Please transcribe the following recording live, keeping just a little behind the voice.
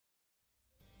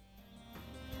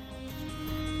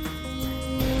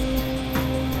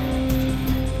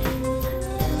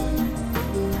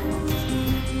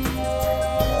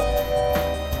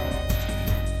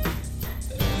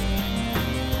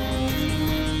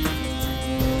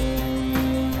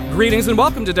Greetings and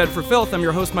welcome to Dead for Filth. I'm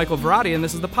your host, Michael Verratti, and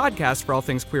this is the podcast for all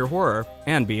things queer horror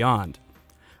and beyond.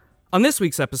 On this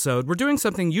week's episode, we're doing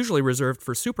something usually reserved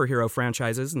for superhero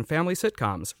franchises and family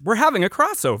sitcoms. We're having a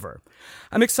crossover.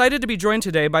 I'm excited to be joined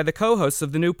today by the co-hosts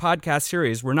of the new podcast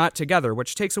series, We're Not Together,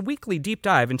 which takes a weekly deep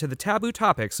dive into the taboo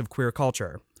topics of queer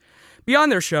culture.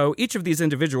 Beyond their show, each of these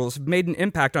individuals have made an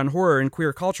impact on horror and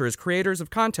queer culture as creators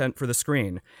of content for the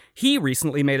screen. He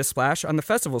recently made a splash on the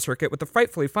festival circuit with the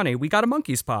frightfully funny We Got a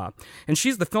Monkey's Paw, and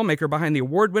she's the filmmaker behind the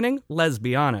award-winning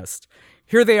Lesbianist.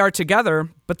 Here they are together,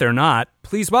 but they're not.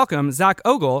 Please welcome Zach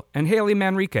Ogle and Haley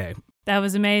Manrique. That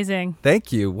was amazing.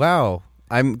 Thank you. Wow.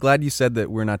 I'm glad you said that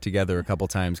we're not together a couple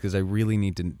times because I really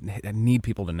need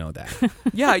people to know that.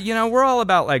 Yeah, you know, we're all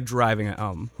about like driving it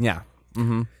home. Yeah.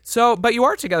 Mm-hmm. So, but you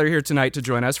are together here tonight to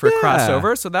join us for a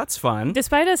crossover, so that's fun.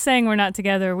 Despite us saying we're not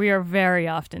together, we are very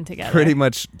often together. Pretty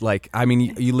much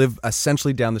you live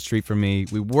essentially down the street from me.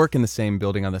 We work in the same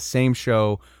building on the same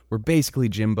show. We're basically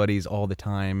gym buddies all the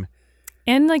time.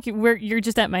 And like you're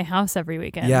just at my house every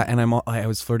weekend. Yeah, and I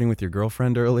was flirting with your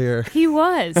girlfriend earlier. He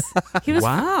was.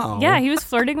 Wow. Yeah, he was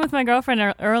flirting with my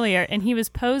girlfriend earlier, and he was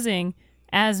posing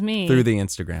as me through the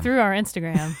Instagram. Through our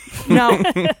Instagram. Now,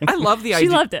 I love the idea.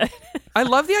 She loved it. I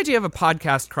love the idea of a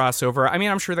podcast crossover. I mean,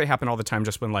 I'm sure they happen all the time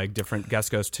just when like different guests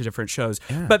goes to different shows.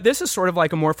 Yeah. But this is sort of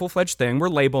like a more full-fledged thing. We're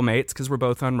label mates because we're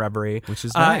both on Reverie. Which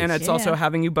is nice. And it's also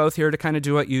having you both here to kind of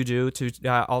do what you do, to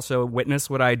also witness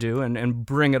what I do and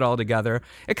bring it all together.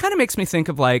 It kind of makes me think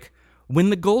of like when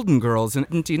the Golden Girls and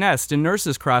Empty Nest and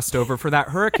Nurses crossed over for that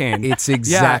hurricane. It's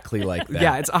exactly like that.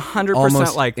 Yeah, it's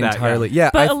 100% like that. Entirely. Yeah,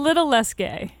 but a little less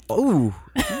gay. Oh,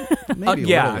 maybe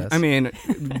yeah. a little less. I mean,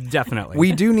 definitely.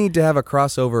 We do need to have a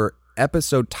crossover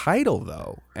episode title,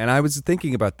 though. And I was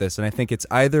thinking about this, and I think it's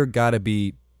either got to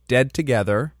be Dead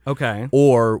Together, okay,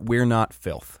 or We're Not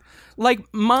Filth. Like,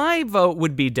 my vote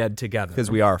would be Dead Together. Because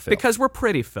we are filth. Because we're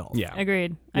pretty filth. Yeah.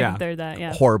 Agreed. I can third that,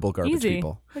 yeah. Horrible garbage Easy.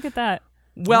 people. Look at that.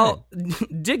 Well,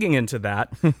 digging into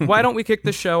that, why don't we kick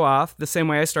the show off the same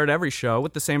way I start every show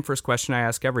with the same first question I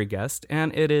ask every guest,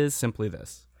 and it is simply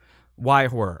this. Why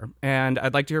horror? And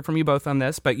I'd like to hear from you both on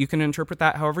this, but you can interpret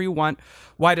that however you want.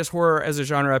 Why does horror as a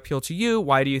genre appeal to you?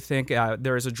 Why do you think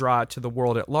there is a draw to the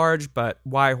world at large, but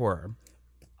why horror?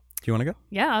 Do you want to go?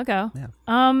 Yeah, I'll go.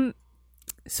 Yeah.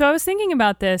 So I was thinking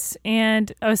about this,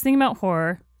 and I was thinking about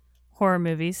horror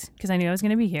movies because I knew I was going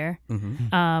to be here.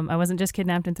 Mm-hmm. I wasn't just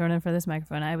kidnapped and thrown in for this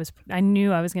microphone. I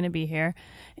knew I was going to be here.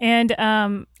 And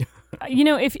you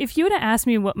know, if you would have asked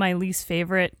me what my least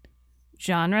favorite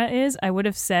genre is, I would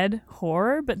have said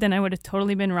horror, but then I would have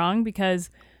totally been wrong because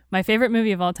my favorite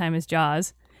movie of all time is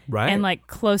Jaws. Right. And like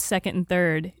close second and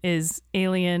third is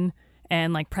Alien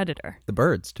and like Predator. The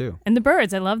Birds too. And The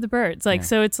Birds. I love The Birds. Like,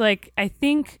 so it's like, I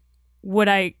think what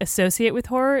I associate with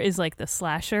horror is like the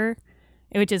slasher,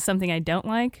 which is something I don't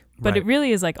like, but it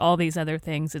really is like all these other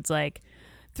things. It's like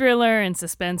thriller and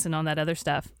suspense and all that other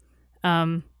stuff.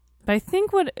 But I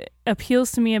think what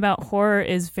appeals to me about horror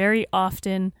is very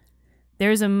often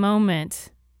there's a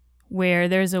moment where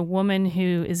there's a woman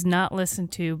who is not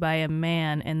listened to by a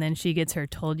man and then she gets her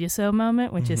told you so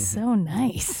moment, which is so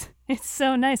nice. It's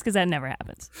so nice because that never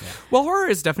happens. Yeah. Well, horror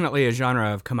is definitely a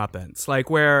genre of comeuppance, like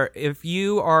where if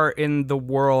you are in the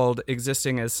world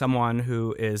existing as someone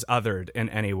who is othered in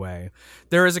any way,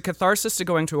 there is a catharsis to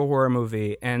going to a horror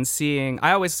movie and seeing,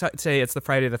 I always say it's the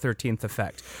Friday the 13th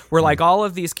effect, where like all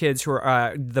of these kids who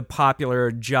are the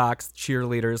popular jocks,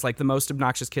 cheerleaders, like the most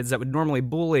obnoxious kids that would normally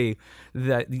bully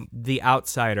the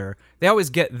outsider, they always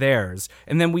get theirs.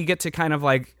 And then we get to kind of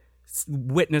like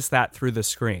witness that through the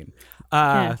screen.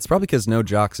 It's probably because no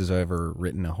jocks has ever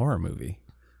written a horror movie.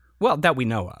 Well, that we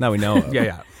know of. That we know of.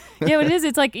 Yeah. Yeah, what it is,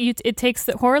 it's like it takes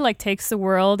the horror, like takes the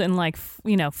world and like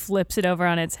flips it over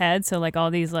on its head. So like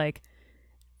all these like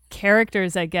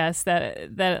characters, I guess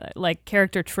that like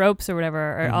character tropes or whatever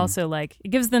are also like it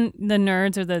gives the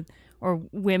nerds or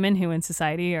women who in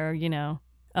society are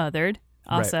othered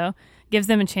also gives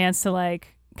them a chance to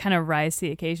like kind of rise to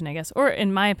the occasion, I guess, or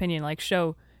in my opinion, like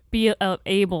be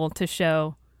able to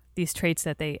show these traits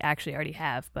that they actually already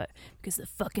have, but because the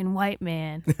fucking white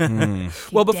man.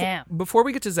 Well, before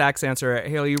we get to Zach's answer,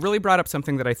 Haley, you really brought up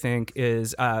something that I think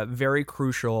is very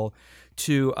crucial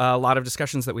to a lot of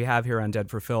discussions that we have here on Dead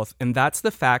for Filth, and that's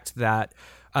the fact that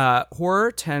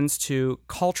horror tends to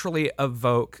culturally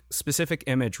evoke specific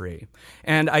imagery.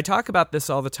 And I talk about this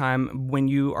all the time when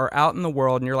you are out in the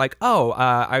world and you're like,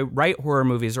 I write horror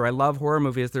movies or I love horror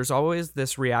movies. There's always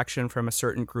this reaction from a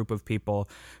certain group of people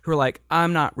who are like,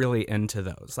 I'm not really into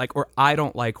those, like, or I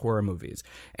don't like horror movies.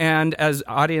 And as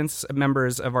audience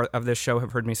members of this show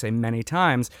have heard me say many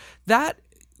times, that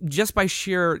just by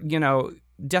sheer,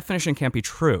 definition can't be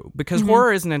true because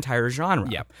horror is an entire genre.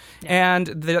 Yep. And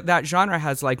that genre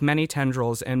has like many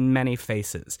tendrils and many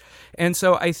faces. And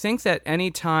so I think that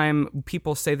anytime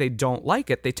people say they don't like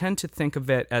it, they tend to think of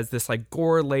it as this like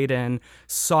gore-laden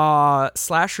Saw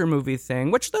slasher movie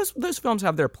thing, which those films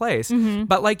have their place.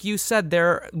 But like you said,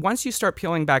 once you start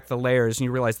peeling back the layers and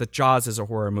you realize that Jaws is a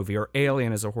horror movie or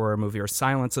Alien is a horror movie or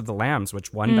Silence of the Lambs,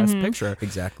 which won Best Picture.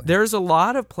 Exactly. There's a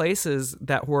lot of places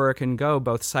that horror can go,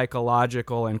 both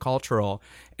psychological and cultural.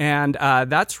 And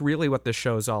that's really what this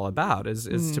show is all about,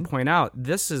 is to point out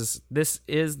this is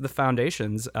the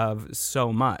foundations of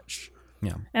so much.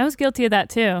 Yeah. I was guilty of that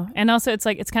too. And also it's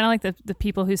kind of like the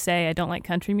people who say I don't like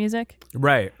country music.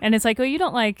 Right. And it's like, oh, you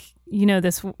don't like,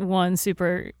 this one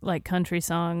super like country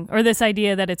song, or this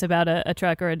idea that it's about a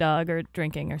truck or a dog or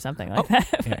drinking or something like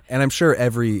that. Yeah. And I'm sure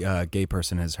every gay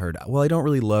person has heard, well, I don't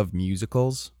really love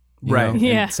musicals. You Right. know?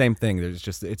 Yeah. And same thing. There's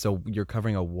just, you're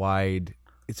covering a wide,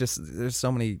 it's just, there's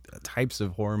so many types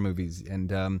of horror movies.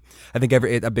 And I think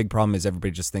a big problem is everybody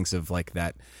just thinks of like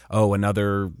that,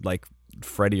 another like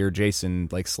Freddy or Jason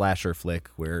like slasher flick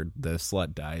where the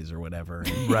slut dies or whatever.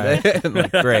 Right.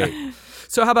 Like, great.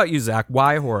 So how about you, Zach?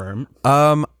 Why horror?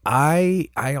 I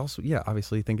also,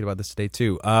 obviously thinking about this today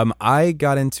too. I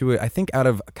got into it, I think, out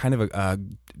of kind of a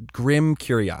grim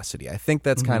curiosity. I think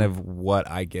that's kind of what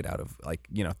I get out of like,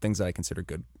 things that I consider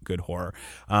good horror.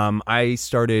 I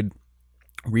started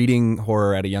reading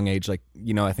horror at a young age, like,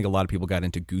 I think a lot of people got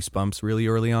into Goosebumps really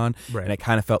early on. Right. And I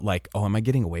kind of felt like, am I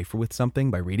getting away with something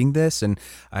by reading this? And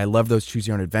I love those choose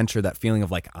your own adventure, that feeling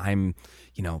of like, I'm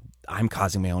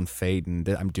causing my own fate and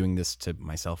I'm doing this to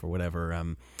myself or whatever.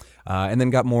 And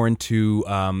then got more into,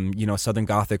 Southern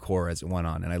Gothic horror as it went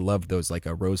on. And I loved those, like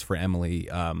A Rose for Emily,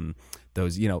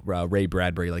 those, Ray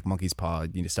Bradbury, like Monkey's Paw,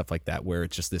 stuff like that, where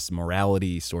it's just this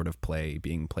morality sort of play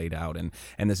being played out, and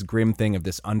this grim thing of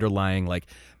this underlying, like,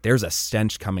 there's a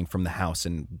stench coming from the house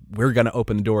and we're going to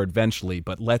open the door eventually,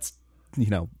 but let's,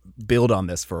 build on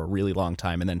this for a really long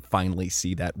time and then finally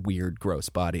see that weird, gross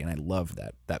body. And I love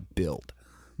that build.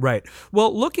 Right.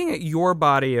 Well, looking at your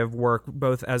body of work,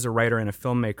 both as a writer and a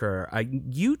filmmaker,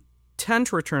 you tend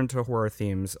to return to horror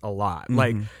themes a lot.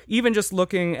 Like, even just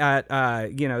looking at,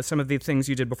 some of the things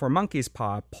you did before Monkey's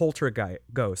Paw,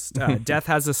 Poltergeist, Death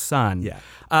Has a Son. Yeah.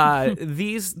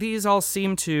 These all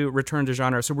seem to return to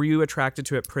genre. So were you attracted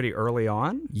to it pretty early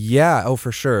on? Yeah. Oh,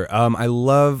 for sure.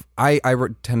 I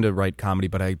tend to write comedy,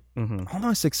 but I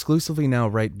almost exclusively now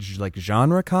write like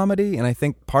genre comedy. And I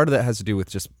think part of that has to do with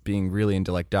just being really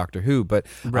into like Doctor Who. But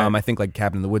I think like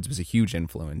Cabin in the Woods was a huge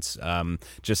influence.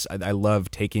 I love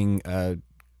taking a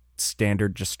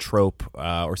standard just trope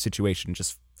or situation,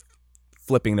 just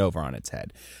flipping it over on its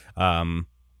head.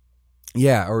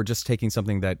 Or just taking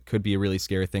something that could be a really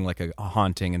scary thing, like a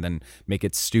haunting, and then make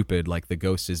it stupid, like the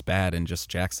ghost is bad and just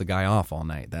jacks the guy off all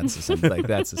night. That's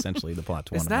essentially the plot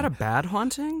to one Is of that them. a bad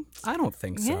haunting? I don't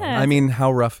think so. Yeah. I mean, how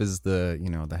rough is the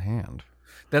hand?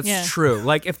 That's true.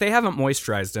 Like, if they haven't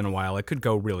moisturized in a while, it could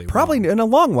go really Probably wrong. in a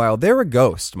long while. They're a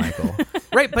ghost, Michael.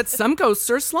 Right, but some ghosts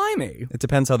are slimy. It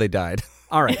depends how they died.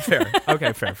 All right, fair.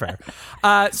 Okay, fair.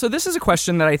 So this is a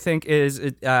question that I think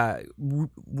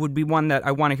would be one that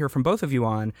I want to hear from both of you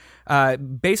on.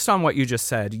 Based on what you just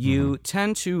said, you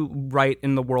tend to write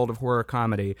in the world of horror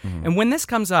comedy. And when this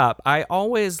comes up, I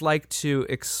always like to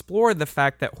explore the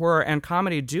fact that horror and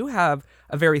comedy do have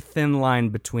a very thin line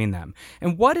between them.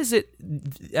 And what is it,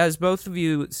 as both of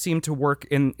you seem to work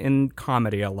in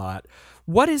comedy a lot,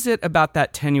 what is it about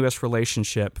that tenuous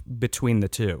relationship between the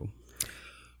two?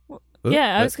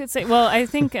 Yeah, I was going to say, well, I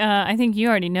think you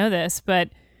already know this, but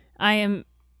I am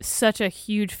such a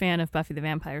huge fan of Buffy the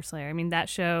Vampire Slayer. I mean, that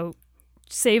show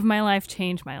saved my life,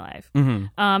 changed my life.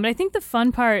 But I think the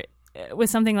fun part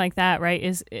with something like that, right,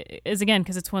 is again,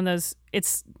 because it's one of those,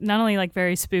 it's not only like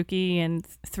very spooky and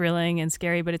thrilling and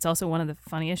scary, but it's also one of the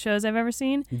funniest shows I've ever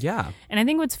seen. Yeah. And I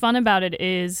think what's fun about it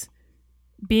is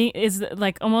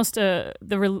like almost the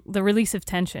release of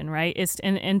tension, right?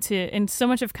 And so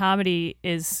much of comedy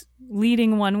is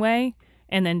leading one way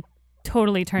and then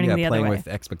totally turning the other way. Playing with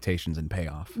expectations and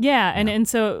payoff. Yeah, and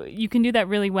so you can do that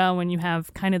really well when you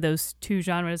have kind of those two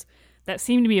genres that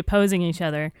seem to be opposing each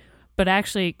other, but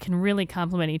actually can really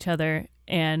complement each other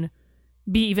and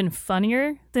be even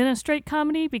funnier than a straight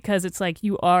comedy, because it's like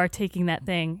you are taking that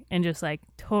thing and just like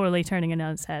totally turning it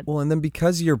on its head. Well, and then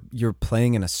because you're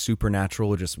playing in a supernatural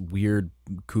or just weird,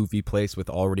 goofy place with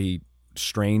already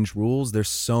strange rules, there's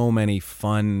so many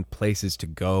fun places to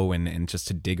go and just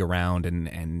to dig around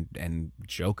and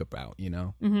joke about,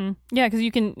 Mm-hmm. Yeah, because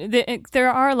you can.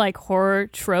 There are like horror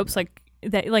tropes like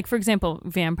that, like for example,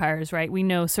 vampires. Right? We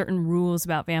know certain rules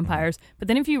about vampires, but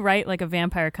then if you write like a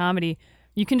vampire comedy,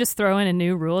 you can just throw in a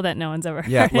new rule that no one's ever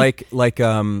Yeah, heard.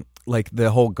 like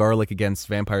the whole garlic against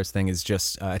vampires thing is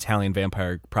just Italian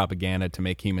vampire propaganda to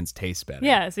make humans taste better.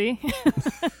 Yeah, see?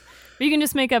 But you can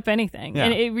just make up anything. Yeah.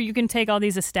 And you can take all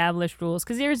these established rules,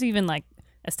 because there's even like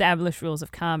established rules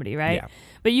of comedy, right? Yeah.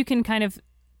 But you can kind of,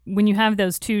 when you have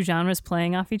those two genres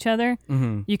playing off each other,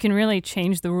 you can really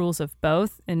change the rules of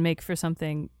both and make for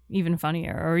something even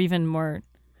funnier or even more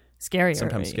scarier.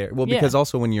 Sometimes scary. Well, because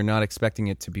also when you're not expecting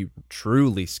it to be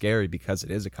truly scary because it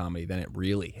is a comedy, then it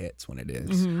really hits when it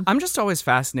is. I'm just always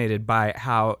fascinated by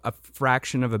how a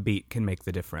fraction of a beat can make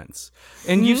the difference.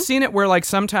 And you've seen it where, like,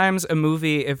 sometimes a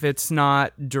movie, if it's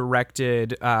not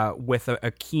directed with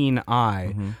a keen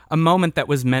eye, a moment that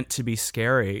was meant to be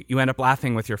scary, you end up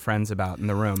laughing with your friends about in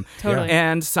the room. Totally.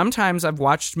 And sometimes I've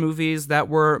watched movies that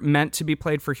were meant to be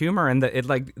played for humor, and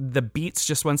the beats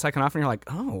just 1 second off, and you're like,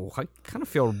 oh, I kind of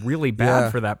feel really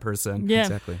bad for that person. Yeah.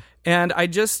 Exactly. And I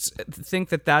just think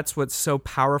that that's what's so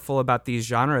powerful about these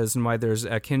genres and why there's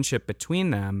a kinship between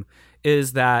them,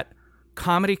 is that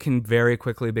comedy can very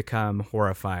quickly become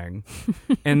horrifying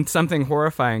and something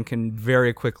horrifying can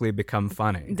very quickly become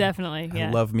funny. Definitely, yeah.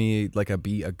 I love me like a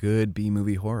good B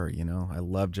movie horror, you know? I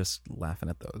love just laughing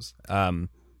at those.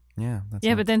 Yeah. That's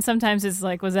Yeah, but then sometimes it's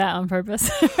like, was that on purpose?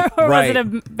 Or was it a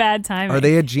bad timing? Are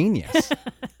they a genius?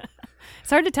 It's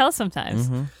hard to tell sometimes.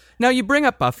 Now, you bring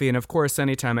up Buffy, and of course,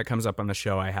 anytime it comes up on the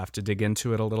show, I have to dig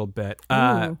into it a little bit.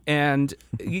 And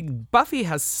Buffy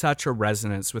has such a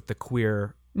resonance with the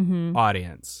queer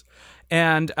audience.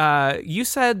 And you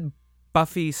said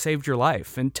Buffy saved your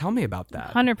life, and tell me about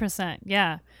that. 100%,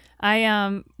 yeah.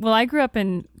 I grew up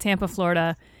in Tampa,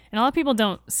 Florida, and a lot of people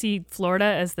don't see Florida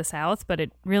as the South, but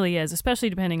it really is, especially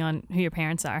depending on who your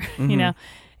parents are, you know?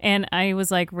 And I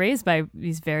was like raised by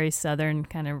these very Southern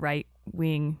kind of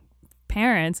right-wing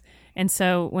parents. And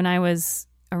so when I was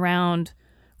around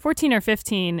 14 or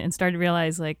 15 and started to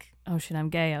realize like, oh shit, I'm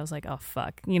gay, I was like, oh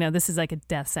fuck, you know, this is like a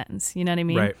death sentence. You know what I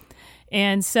mean? Right.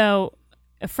 And so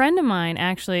a friend of mine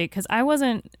actually, because I was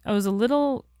a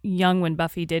little young when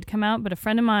Buffy did come out, but a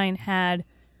friend of mine had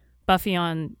Buffy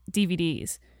on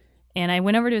DVDs. And I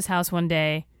went over to his house one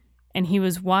day and he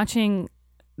was watching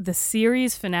the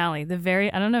series finale,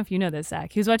 I don't know if you know this,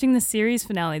 Zach. He was watching the series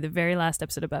finale, the very last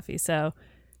episode of Buffy. So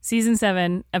season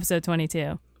 7, episode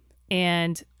 22.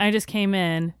 And I just came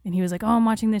in and he was like, oh, I'm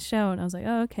watching this show. And I was like,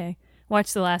 oh, okay.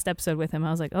 Watched the last episode with him. I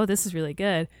was like, oh, this is really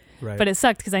good. Right. But it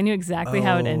sucked because I knew exactly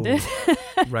how it ended.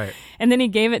 Right. And then he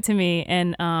gave it to me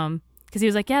and because he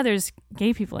was like, yeah, there's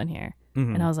gay people in here.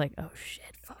 And I was like, oh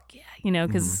shit, fuck yeah. You know,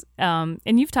 because and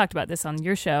you've talked about this on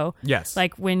your show. Yes.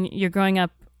 Like when you're growing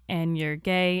up and you're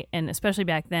gay, and especially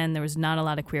back then, there was not a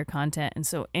lot of queer content. And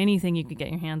so anything you could get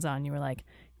your hands on, you were like,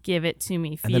 give it to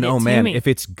me, feed And then, it oh to man, me. if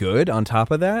it's good on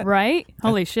top of that. Right?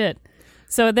 Holy shit.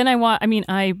 So then I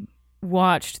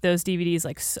watched those DVDs,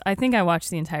 like, I think I watched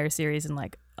the entire series in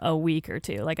like a week or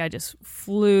two. Like I just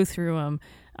flew through them.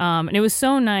 And it was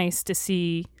so nice to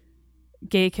see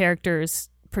gay characters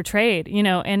portrayed, you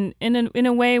know, and in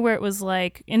a way where it was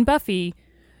like in Buffy,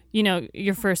 you know,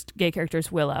 your first gay character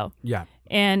is Willow. Yeah.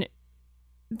 And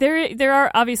there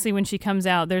are obviously when she comes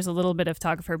out, there's a little bit of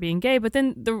talk of her being gay, but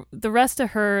then the rest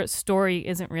of her story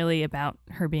isn't really about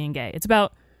her being gay. It's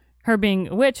about her being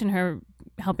a witch and her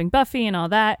helping Buffy and all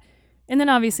that. And then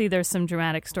obviously there's some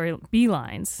dramatic B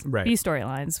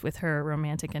storylines with her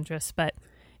romantic interests. But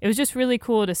it was just really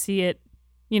cool to see it.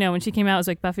 You know, when she came out, it was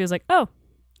like Buffy was like, oh,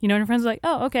 you know, and her friends were like,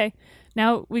 oh, okay.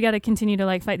 Now we got to continue to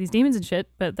like fight these demons and shit,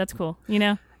 but that's cool, you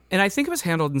know? And I think it was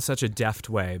handled in such a deft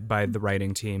way by the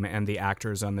writing team and the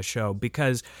actors on the show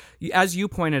because, as you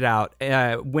pointed out,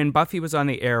 when Buffy was on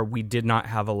the air, we did not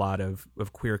have a lot of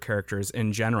queer characters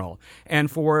in general.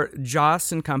 And for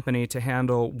Joss and company to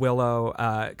handle Willow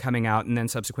coming out and then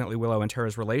subsequently Willow and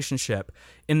Tara's relationship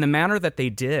in the manner that they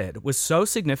did was so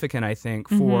significant, I think,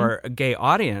 for a gay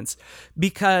audience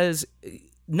because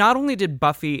not only did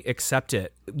Buffy accept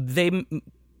it, they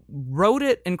wrote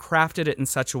it and crafted it in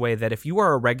such a way that if you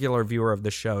are a regular viewer of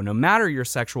the show, no matter your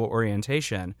sexual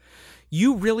orientation,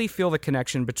 you really feel the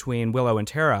connection between Willow and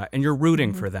Tara and you're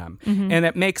rooting for them. And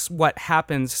it makes what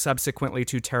happens subsequently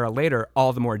to Tara later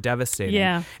all the more devastating.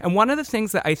 Yeah. And one of the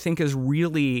things that I think is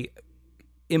really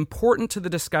important to the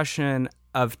discussion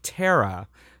of Tara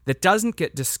that doesn't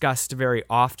get discussed very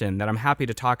often that I'm happy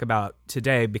to talk about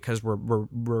today because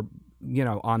we're you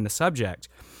know, on the subject,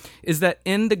 is that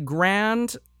in the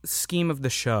grand scheme of the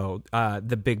show,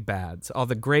 the big bads, all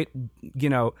the great, you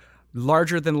know,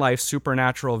 larger than life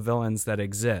supernatural villains that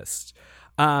exist,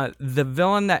 the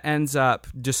villain that ends up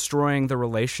destroying the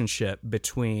relationship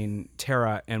between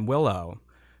Tara and Willow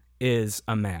is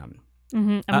a man.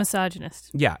 A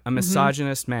misogynist. Yeah, a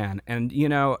misogynist man. And,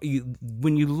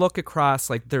 when you look across,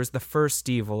 like, there's the first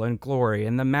evil and Glory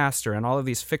and the Master and all of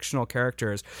these fictional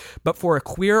characters. But for a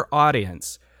queer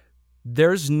audience,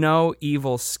 there's no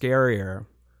evil scarier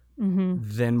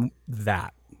than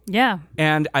that. Yeah.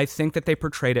 And I think that they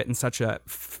portrayed it in such a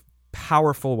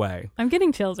powerful way. I'm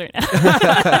getting chills right now.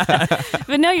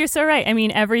 But no, you're so right. I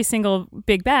mean, every single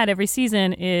big bad, every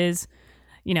season is,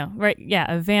 right? Yeah,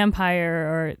 a vampire,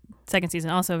 or second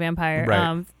season also a vampire,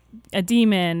 right. A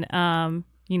demon,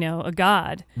 a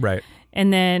god. Right.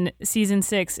 And then season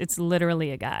 6, it's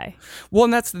literally a guy. Well,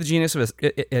 and that's the genius of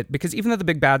it, because even though the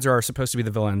big bads are supposed to be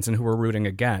the villains and who we're rooting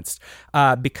against,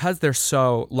 because they're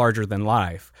so larger than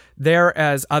life, they're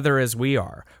as other as we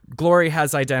are. Glory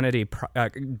has identity,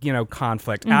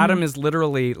 conflict. Adam is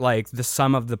literally like the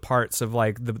sum of the parts of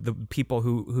like the people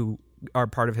who are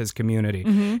part of his community.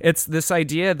 It's this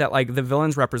idea that like the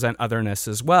villains represent otherness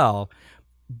as well.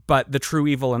 But the true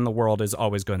evil in the world is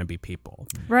always going to be people.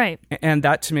 Right. And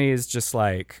that to me is just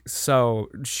like so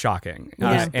shocking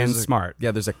and smart.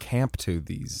 Yeah, there's a camp to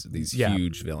these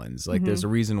huge villains. Like there's a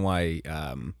reason why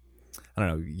I don't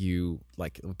know, you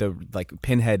like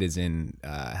Pinhead is in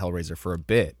Hellraiser for a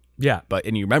bit. Yeah.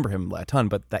 And you remember him a ton,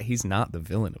 but that he's not the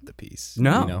villain of the piece.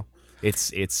 No.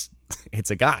 It's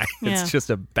a guy. Yeah. It's just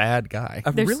a bad guy.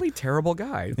 A really terrible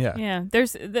guy. Yeah. Yeah.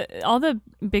 There's all the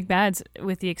big bads,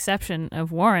 with the exception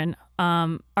of Warren,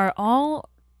 are all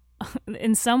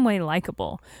in some way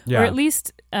likable, or at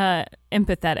least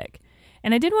empathetic.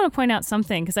 And I did want to point out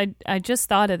something, because I just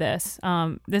thought of this.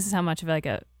 This is how much of like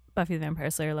a Buffy the Vampire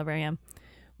Slayer lover I am.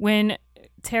 When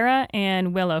Tara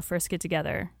and Willow first get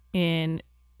together in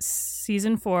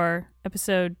season 4,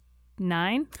 episode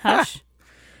 9, Hush.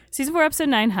 Season 4, episode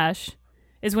 9, Hush,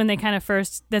 is when they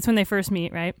that's when they first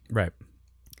meet, right? Right.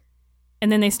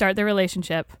 And then they start their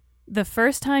relationship. The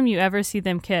first time you ever see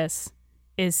them kiss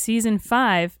is season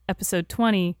 5, episode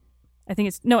 20.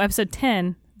 Episode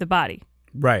 10, The Body.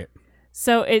 Right.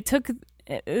 So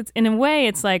in a way,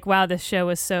 it's like, wow, this show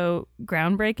was so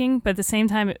groundbreaking. But at the same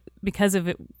time, because of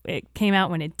it came out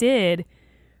when it did,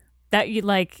 that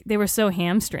they were so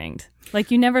hamstringed.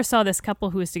 Like, you never saw this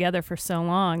couple who was together for so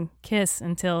long kiss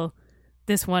until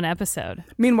this one episode.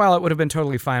 Meanwhile, it would have been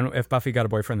totally fine if Buffy got a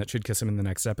boyfriend that should kiss him in the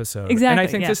next episode. Exactly. And I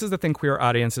think this is the thing queer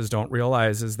audiences don't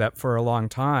realize, is that for a long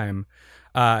time,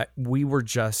 we were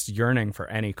just yearning for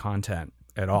any content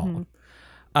at all.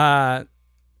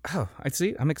 I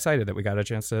see. I'm excited that we got a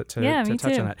chance to touch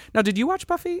on that. Now, did you watch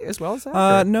Buffy as well as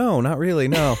that? No, not really.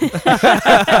 No.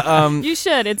 You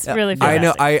should. It's really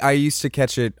fantastic. I know. I used to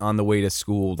catch it on the way to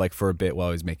school, like for a bit while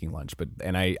I was making lunch.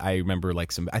 And I remember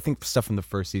like I think stuff from the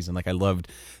first season. Like I loved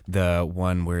the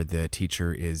one where the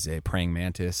teacher is a praying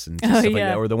mantis and stuff like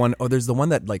that. Or the one. Oh, there's the one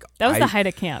that like that was the height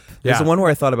of camp. There's the one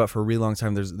where I thought about for a really long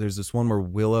time. There's this one where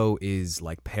Willow is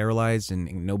like paralyzed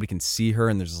and nobody can see her,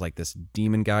 and there's like this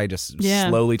demon guy just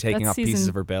slowly taking off pieces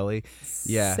of her belly.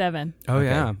 7. Oh, okay.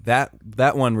 Yeah.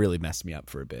 That one really messed me up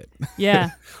for a bit.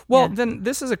 Yeah. Well, then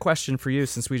this is a question for you,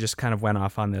 since we just kind of went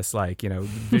off on this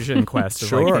vision quest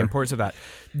of like the importance of that.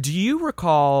 Do you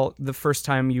recall the first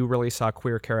time you really saw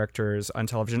queer characters on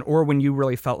television, or when you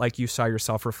really felt like you saw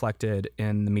yourself reflected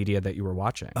in the media that you were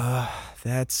watching?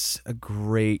 That's a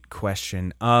great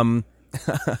question. I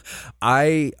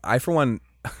for one,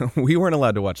 we weren't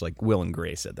allowed to watch like Will and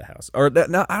Grace at the house, or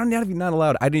no, I'm not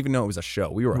allowed. I didn't even know it was a show.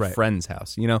 We were a friend's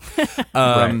house,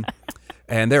 Right.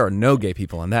 And there are no gay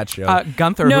people on that show.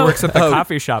 Gunther, who works at the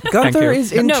coffee shop. Gunther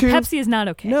is into... No, Pepsi is not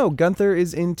okay. No, Gunther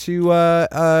is into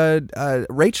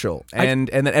Rachel. And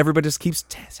then everybody just keeps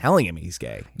telling him he's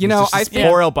gay. I think...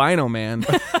 poor albino man.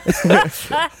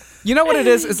 You know what it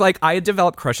is? Is like I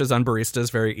developed crushes on baristas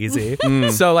very easy.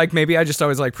 So like maybe I just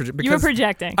always like... You were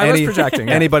projecting. I was projecting.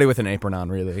 Yeah. Anybody with an apron on,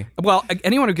 really. Well,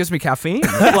 anyone who gives me caffeine.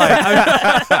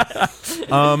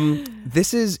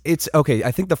 It's okay.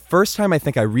 I think the first time I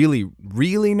really,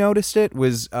 really noticed it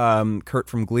was Kurt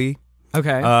from Glee.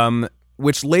 Okay.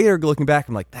 Which later, looking back,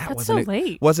 I'm like, That's so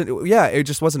late. It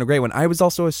just wasn't a great one. I was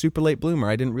also a super late bloomer.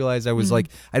 I didn't realize I was I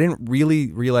didn't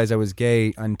really realize I was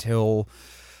gay until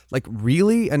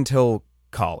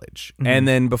college. And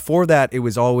then before that, it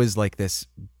was always like this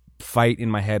fight in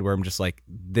my head where I'm just like,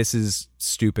 this is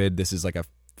stupid. This is like a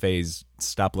phase.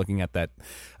 Stop looking at that.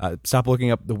 Stop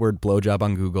looking up the word blowjob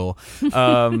on Google.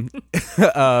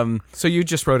 So you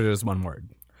just wrote it as one word.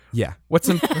 Yeah. What's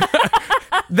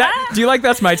Do you like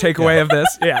that's my takeaway of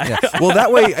this? Yeah. Well,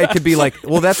 that way it could be like.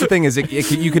 Well, that's the thing is,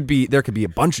 you could be. There could be a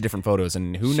bunch of different photos,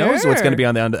 and who knows what's going to be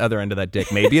on the other end of that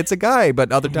dick? Maybe it's a guy,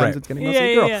 but other times it's going to be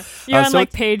a girl. Yeah. You're on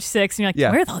like page 6, and you're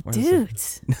like, where are the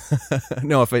dudes?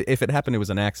 No, if it happened, it was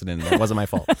an accident. It wasn't my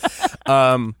fault.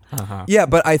 Yeah,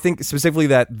 but I think specifically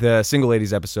that the Single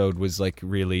Ladies episode was like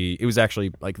really. It was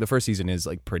actually like the first season is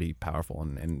like pretty powerful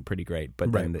and pretty great,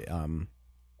 but then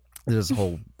there's this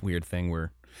whole weird thing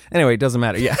where. Anyway, it doesn't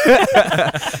matter. Yeah.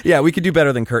 Yeah, we could do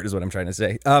better than Kurt is what I'm trying to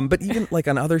say. But even like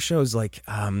on other shows, like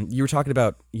you were talking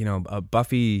about,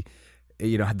 Buffy,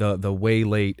 the way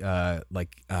late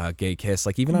gay kiss,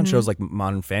 like even on shows like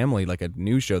Modern Family, like a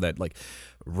new show that like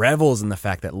revels in the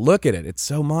fact that look at it, it's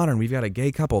so modern. We've got a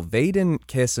gay couple. They didn't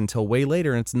kiss until way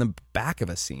later, and it's in the back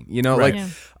of a scene.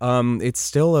 It's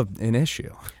still an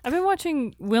issue. I've been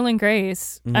watching Will and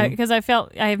Grace because I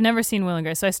have never seen Will and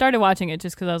Grace, so I started watching it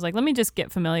just because I was like, let me just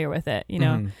get familiar with it,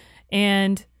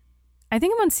 And I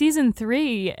think I'm on season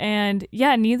 3, and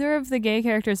neither of the gay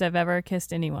characters have ever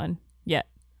kissed anyone yet,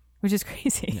 which is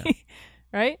crazy,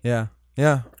 right? Yeah.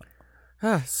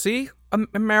 See,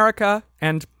 America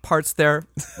and parts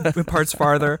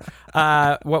farther,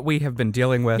 what we have been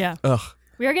dealing with. Yeah. Ugh.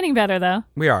 We are getting better, though.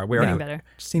 We are getting better.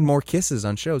 Just seen more kisses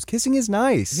on shows. Kissing is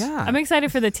nice. Yeah. I'm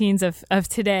excited for the teens of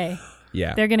today.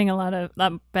 Yeah. They're getting a lot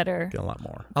better. Getting a lot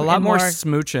more. A lot more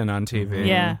smooching on TV.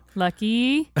 Yeah.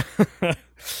 Lucky.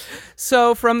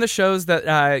 So from the shows that,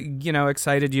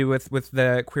 excited you with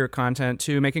the queer content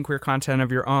to making queer content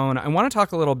of your own, I want to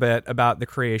talk a little bit about the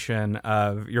creation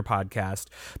of your podcast,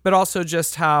 but also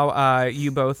just how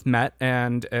you both met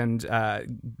and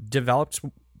developed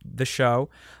the show.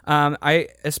 I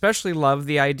especially love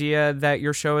the idea that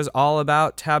your show is all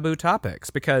about taboo topics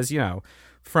because,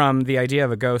 from the idea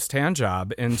of a ghost hand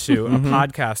job into a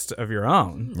podcast of your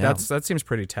own. Yeah. That seems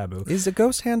pretty taboo. Is a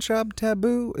ghost hand job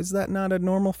taboo? Is that not a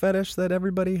normal fetish that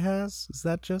everybody has? Is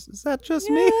that just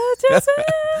me? Just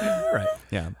Right.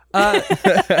 Yeah.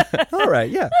 All right.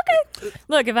 Yeah. Okay.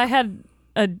 Look, if I had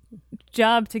a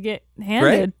job to get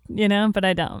handed, but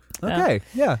I don't. So. Okay.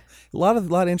 Yeah. A lot of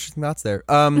interesting thoughts there.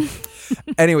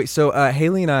 Anyway, so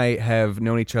Haley and I have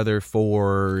known each other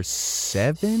for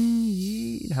 7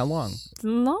 years. How long?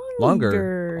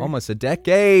 Longer. Almost a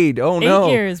decade. Oh,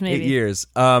 8 years, maybe. 8 years.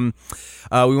 We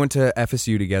went to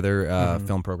FSU together,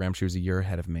 film program. She was a year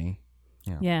ahead of me.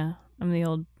 Yeah. I'm the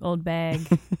old bag.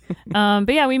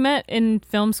 But yeah, we met in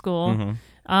film school.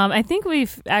 I think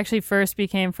we've actually first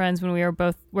became friends when we were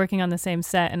both working on the same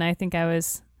set, and I think I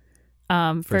was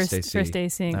first day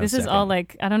seeing. This is all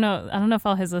like I don't know if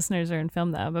all his listeners are in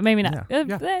film though, but maybe not.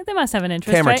 They must have an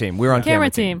interest. Camera right? team. We were on camera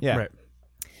team. Yeah. Right.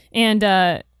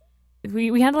 And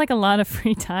we had like a lot of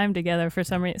free time together for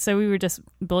some reason, so we were just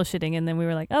bullshitting, and then we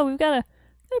were like, oh, we've got a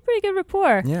pretty good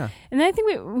rapport. Yeah. And then I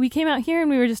think we came out here and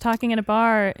we were just talking at a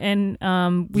bar, and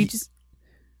we just.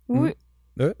 I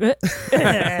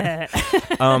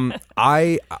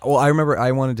remember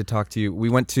I wanted to talk to you. We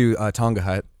went to Tonga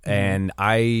Hut, and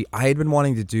I had been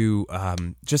wanting to do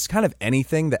just kind of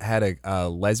anything that had a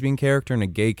lesbian character and a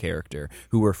gay character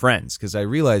who were friends, because I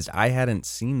realized I hadn't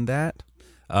seen that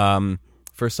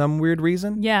for some weird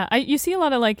reason. Yeah, you see a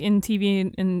lot of like in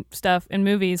TV and stuff in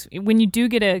movies when you do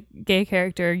get a gay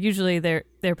character, usually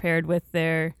they're paired with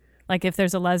their, like if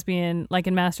there's a lesbian, like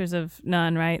in Masters of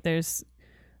None, right? There's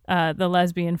the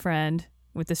lesbian friend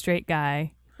with the straight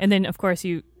guy, and then of course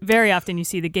you very often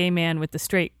see the gay man with the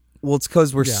straight. Well, it's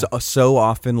because we're so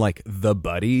often like the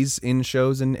buddies in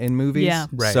shows and movies. Yeah,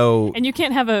 right. So and you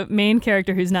can't have a main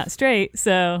character who's not straight,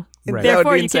 so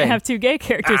therefore you can't have two gay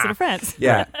characters that are friends.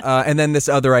 Yeah, and then this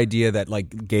other idea that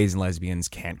like gays and lesbians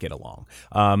can't get along,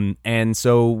 and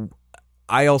so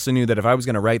I also knew that if I was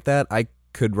going to write that, I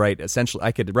could write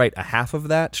a half of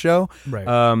that show.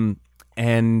 Right.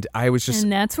 And I was just,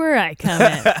 and that's where I come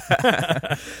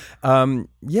in.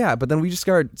 Yeah, but then we just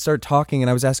started talking, and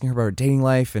I was asking her about her dating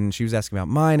life, and she was asking about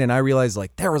mine, and I realized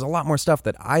like there was a lot more stuff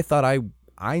that I thought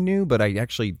I knew, but I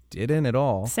actually didn't at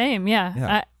all. Same,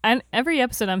 yeah. I every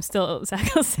episode I'm still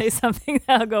Zach will say something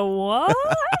that I'll go, what?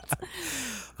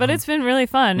 But it's been really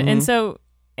fun,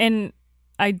 and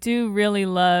I do really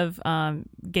love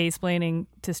gay-splaining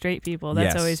to straight people.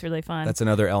 That's always really fun. That's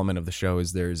another element of the show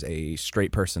is there's a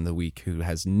straight person of the week who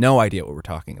has no idea what we're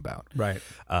talking about. Right.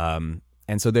 And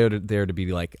so they're there to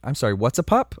be like, I'm sorry, what's a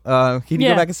pup? Can you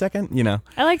go back a second?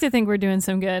 I like to think we're doing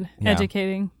some good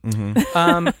educating.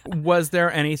 Mm-hmm. Was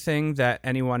there anything that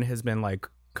anyone has been like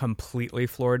completely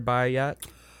floored by yet?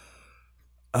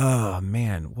 Oh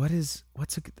man, That's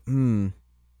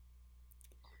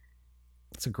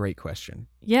a great question.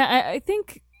 Yeah, I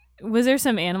think Was there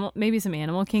some animal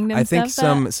kingdom I think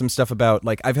stuff? some stuff about,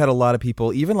 like, I've had a lot of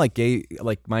people, even like gay,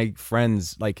 like my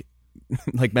friends, like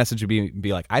like message would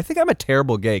be like, I think I'm a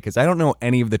terrible gay because I don't know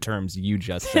any of the terms you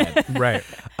just said. Right.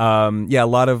 Yeah, a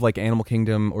lot of like animal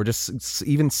kingdom or just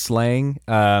even slang.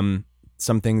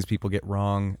 Some things people get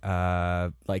wrong.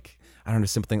 Like, I don't know,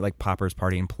 simple thing like Popper's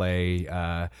Party and Play.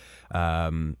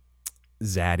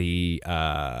 Zaddy.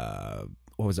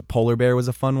 What was it? Polar Bear was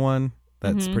a fun one.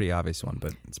 That's a pretty obvious one,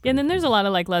 but it's and then there's fun. a lot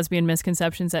of like lesbian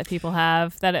misconceptions that people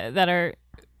have that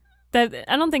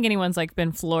I don't think anyone's like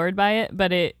been floored by it,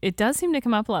 but it does seem to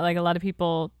come up a lot. Like a lot of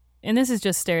people, and this is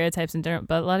just stereotypes in general,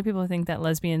 but a lot of people think that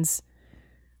lesbians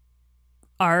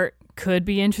could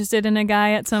be interested in a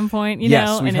guy at some point. You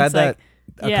know, we've and had it's that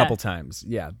like, a couple times.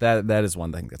 Yeah, that is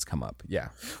one thing that's come up. Yeah.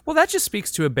 Well, that just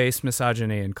speaks to a base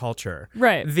misogyny in culture.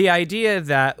 Right. The idea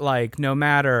that, like, no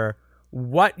matter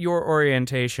what your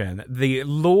orientation, the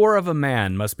lure of a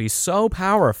man must be so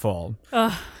powerful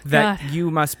that God. you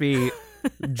must be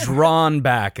drawn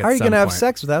back at How are you some going to have point.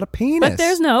 sex without a penis? But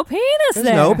there's no penis There's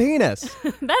there. no penis.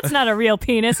 That's not a real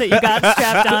penis that you got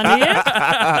strapped onto you.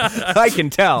 I can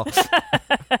tell.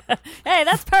 Hey,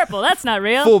 that's purple. That's not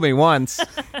real. Fool me once.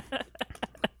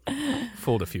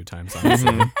 Fooled a few times,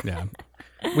 honestly. Yeah.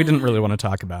 We didn't really want to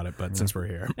talk about it, but since we're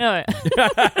here. Oh,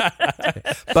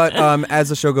 But as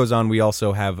the show goes on, we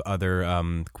also have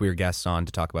other queer guests on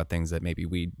to talk about things that maybe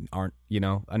we aren't,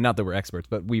 not that we're experts,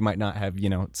 but we might not have,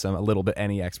 a little bit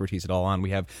any expertise at all on.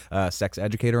 We have a sex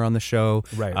educator on the show.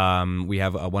 Right. We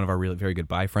have one of our really very good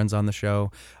bi friends on the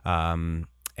show. And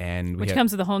which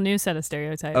comes with a whole new set of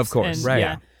stereotypes. Of course, and, right.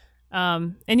 Yeah.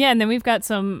 And then we've got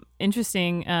some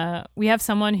interesting. We have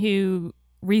someone who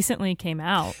recently came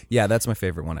out. Yeah, that's my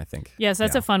favorite one, I think. Yes,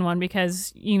 that's a fun one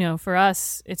because for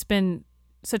us, it's been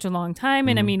such a long time,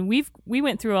 and I mean, we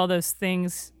went through all those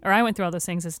things, or I went through all those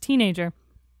things as a teenager,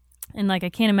 and like I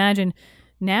can't imagine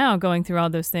now going through all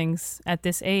those things at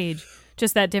this age.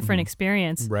 Just that different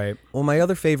experience. Right. Well, my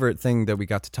other favorite thing that we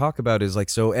got to talk about is like,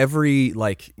 so every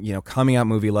coming out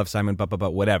movie, Love, Simon, but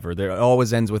whatever, there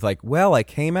always ends with like, well, I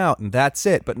came out and that's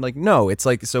it. But like, no, it's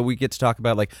like, so we get to talk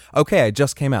about like, okay, I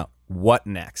just came out. What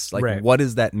next? Like, Right. What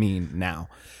does that mean now?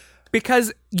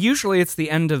 Because usually it's the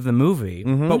end of the movie,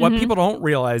 but what people don't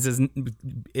realize is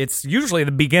it's usually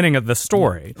the beginning of the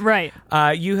story. Right.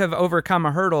 You have overcome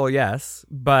a hurdle, yes,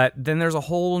 but then there's a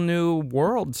whole new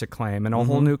world to claim and a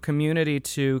whole new community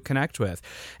to connect with.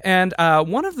 And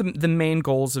one of the main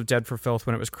goals of Dead for Filth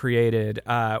when it was created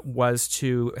was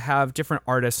to have different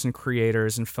artists and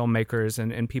creators and filmmakers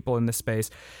and people in the space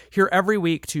here every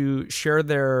week to share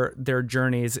their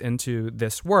journeys into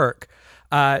this work.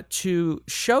 To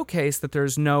showcase that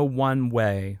there's no one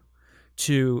way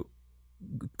to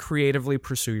creatively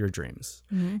pursue your dreams,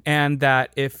 and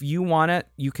that if you want it,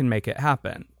 you can make it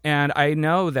happen. And I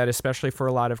know that especially for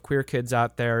a lot of queer kids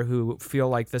out there who feel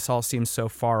like this all seems so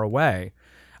far away,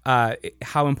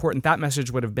 how important that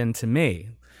message would have been to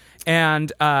me.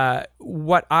 And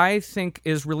what I think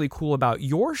is really cool about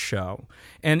your show,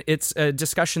 and it's a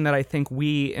discussion that I think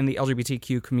we in the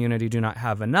LGBTQ community do not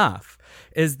have enough,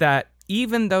 is that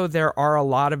even though there are a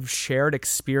lot of shared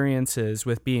experiences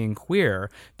with being queer,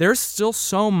 there's still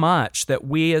so much that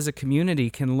we as a community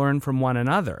can learn from one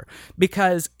another.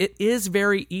 Because it is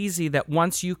very easy that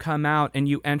once you come out and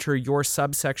you enter your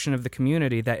subsection of the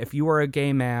community, that if you are a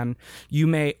gay man, you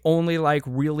may only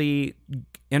really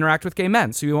interact with gay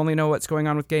men. So you only know what's going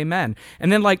on with gay men.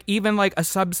 And then even a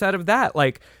subset of that,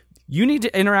 you need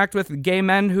to interact with gay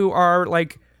men who are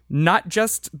not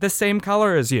just the same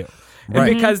color as you. Right.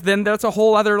 And because then that's a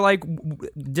whole other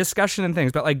discussion and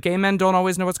things. But gay men don't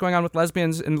always know what's going on with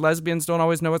lesbians, and lesbians don't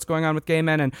always know what's going on with gay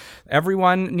men. And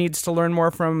everyone needs to learn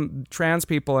more from trans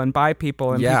people and bi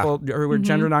people and people who are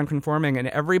gender nonconforming. And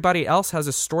everybody else has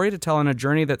a story to tell and a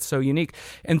journey that's so unique.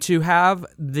 And to have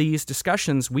these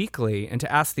discussions weekly and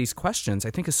to ask these questions,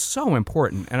 I think is so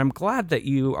important. And I'm glad that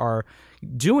you are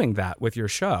doing that with your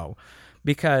show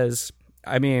because,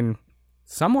 I mean,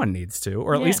 someone needs to,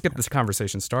 or at least get this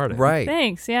conversation started. Right.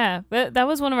 Thanks. Yeah. But that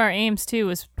was one of our aims too,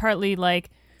 was partly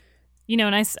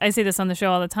and I say this on the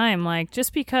show all the time,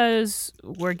 just because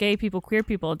we're gay people, queer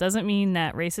people, it doesn't mean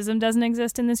that racism doesn't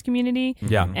exist in this community.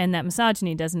 Yeah. And that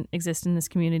misogyny doesn't exist in this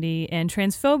community, and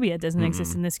transphobia doesn't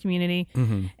exist in this community.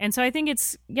 And so I think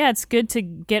it's good to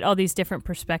get all these different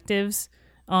perspectives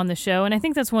on the show. And I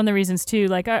think that's one of the reasons too,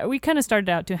 we kind of started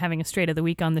out to having a straight of the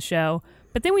week on the show,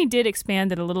 but then we did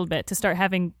expand it a little bit to start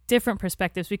having different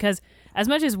perspectives, because as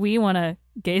much as we want to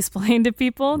gaysplain to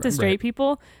people, to straight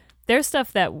people, there's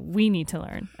stuff that we need to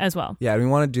learn as well. Yeah,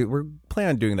 we're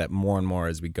planning on doing that more and more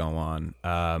as we go on.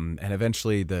 And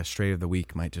eventually the straight of the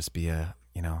week might just be a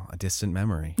a distant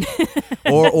memory,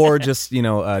 or just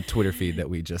a Twitter feed that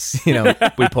we just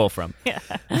we pull from. Yeah.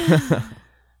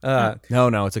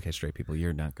 No, it's okay, straight people.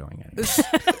 You're not going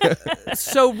anywhere.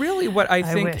 So really what I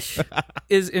think wish.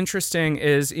 is interesting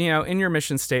is, in your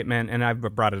mission statement, and I've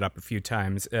brought it up a few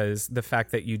times, is the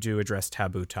fact that you do address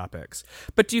taboo topics.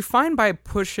 But do you find by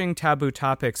pushing taboo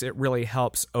topics, it really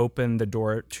helps open the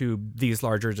door to these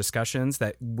larger discussions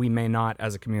that we may not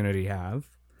as a community have?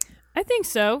 I think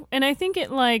so. And I think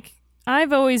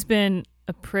I've always been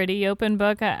a pretty open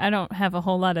book. I don't have a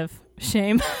whole lot of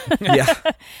shame.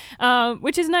 Yeah.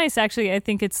 Which is nice, actually. I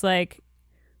think it's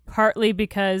partly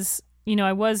because,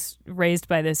 I was raised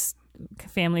by this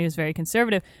family who's very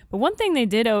conservative. But one thing they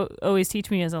did always teach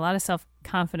me is a lot of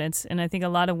self-confidence. And I think a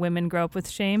lot of women grow up with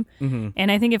shame. Mm-hmm.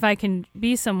 And I think if I can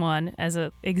be someone as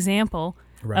an example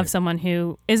of someone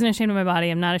who isn't ashamed of my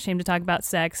body, I'm not ashamed to talk about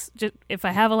sex. Just if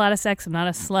I have a lot of sex, I'm not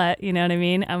a slut. You know what I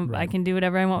mean? I can do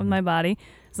whatever I want with my body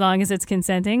as long as it's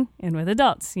consenting and with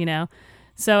adults,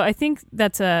 So I think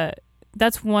that's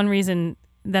one reason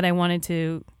that I wanted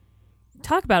to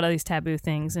talk about all these taboo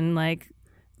things and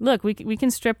look, we can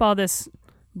strip all this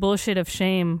bullshit of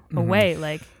shame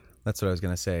away. That's what I was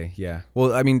going to say. Yeah.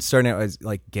 Well, I mean, starting out as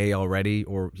gay already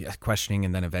or questioning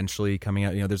and then eventually coming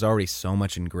out, there's already so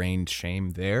much ingrained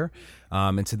shame there.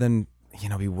 And to then,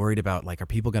 be worried about are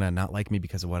people going to not like me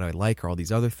because of what I like or all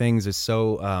these other things is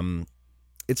so,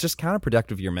 it's just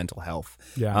counterproductive to your mental health.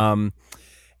 Yeah.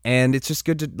 And it's just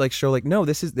good to show no,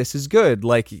 this is good.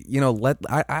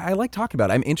 I like talking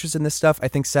about it. I'm interested in this stuff. I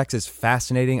think sex is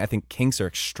fascinating. I think kinks are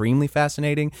extremely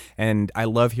fascinating. And I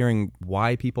love hearing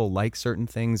why people like certain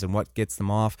things and what gets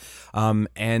them off.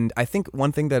 And I think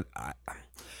one thing that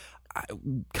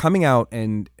coming out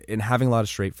and having a lot of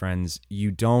straight friends, you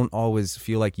don't always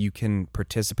feel like you can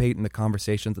participate in the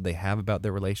conversations that they have about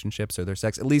their relationships or their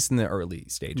sex, at least in the early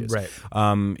stages. Right.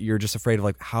 You're just afraid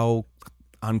of how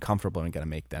uncomfortable I'm gonna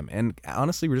make them, and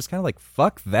honestly we're just kind of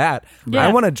fuck that.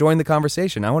 I want to join the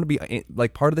conversation. I want to be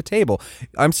part of the table.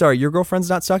 I'm sorry, your girlfriend's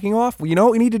not sucking off. Well, you know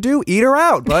what we need to do? Eat her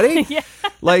out, buddy. Yeah.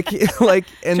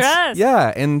 And Trust.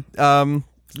 yeah, and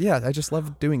I just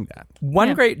love doing that.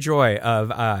 One great joy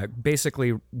of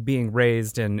basically being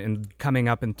raised and coming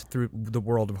up through the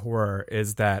world of horror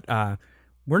is that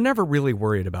we're never really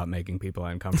worried about making people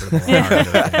uncomfortable.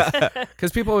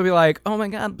 Because people would be like, oh my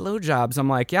God, blowjobs. I'm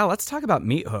like, yeah, let's talk about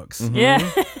meat hooks. Mm-hmm.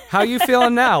 Yeah. How you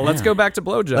feeling now? Let's go back to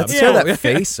blowjobs. Let's tear that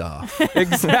face off.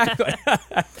 Exactly.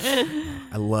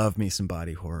 I love me some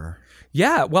body horror.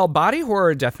 Yeah, well, body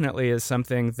horror definitely is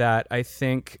something that I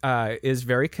think is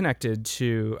very connected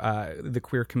to the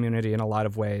queer community in a lot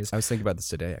of ways. I was thinking about this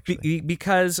today, actually.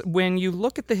 Because when you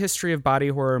look at the history of body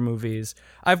horror movies,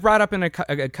 I've brought up in a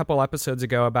couple episodes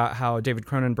ago about how David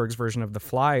Cronenberg's version of The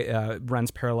Fly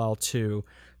runs parallel to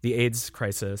the AIDS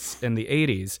crisis in the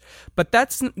 80s. But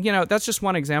that's just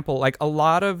one example. A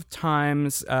lot of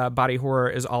times body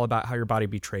horror is all about how your body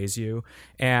betrays you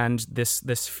and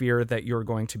this fear that you're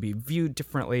going to be viewed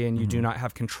differently and you do not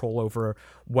have control over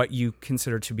what you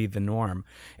consider to be the norm.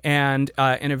 And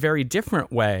in a very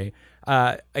different way,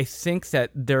 I think that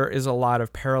there is a lot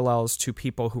of parallels to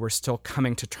people who are still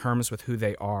coming to terms with who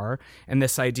they are, and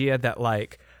this idea that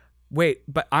wait,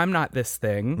 but I'm not this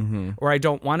thing, or I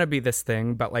don't want to be this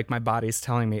thing, but my body's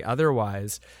telling me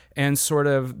otherwise. And sort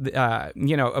of,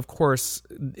 of course,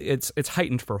 it's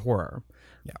heightened for horror.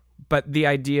 Yeah. But the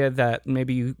idea that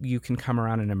maybe you can come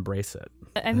around and embrace it.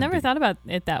 I've never thought about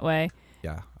it that way.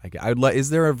 Yeah. Is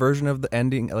there a version of the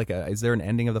ending, is there an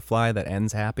ending of The Fly that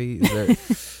ends happy?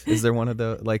 Is there one of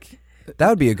the, that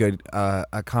would be a good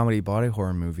a comedy body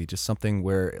horror movie, just something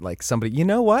where somebody, you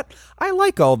know what? I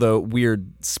like all the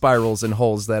weird spirals and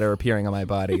holes that are appearing on my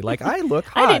body. I look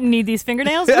hot. I didn't need these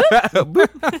fingernails.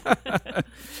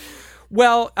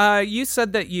 Well, you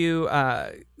said that you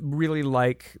really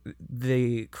like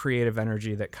the creative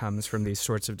energy that comes from these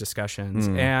sorts of discussions.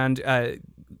 And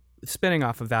spinning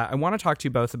off of that, I want to talk to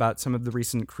you both about some of the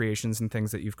recent creations and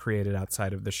things that you've created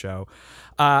outside of the show.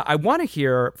 I want to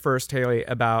hear first, Haley,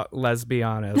 about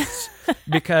Lesbianas,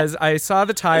 because I saw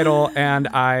the title and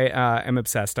I am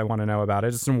obsessed. I want to know about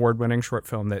it. It's an award-winning short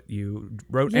film that you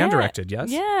wrote and directed, yes?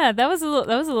 Yeah, that was a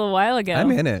little while ago. I'm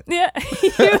in it. Yeah.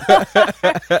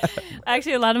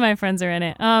 Actually, a lot of my friends are in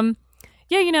it.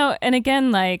 Yeah, and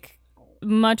again,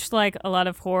 much like a lot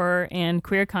of horror and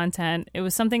queer content, it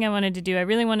was something I wanted to do. I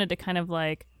really wanted to kind of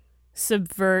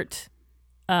subvert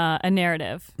a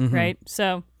narrative, right?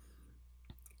 So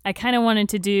I kind of wanted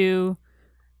to do,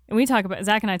 and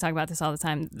Zach and I talk about this all the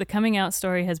time. The coming out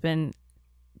story has been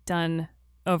done,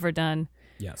 overdone,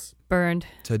 yes, burned,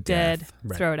 to dead,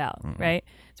 death. throw it out, right?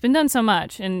 It's been done so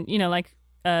much. And,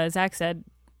 Zach said,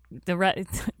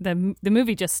 the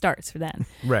movie just starts for then.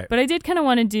 Right. But I did kind of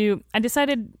want to do. I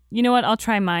decided, you know what? I'll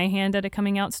try my hand at a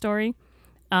coming out story.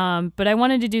 But I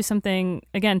wanted to do something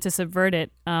again to subvert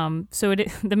it. So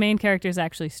the main character is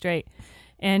actually straight,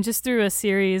 and just through a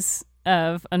series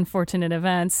of unfortunate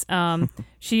events,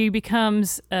 she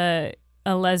becomes a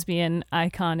lesbian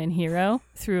icon and hero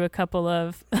through a couple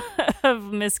of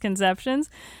of misconceptions.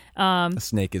 A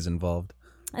snake is involved.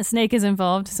 A snake is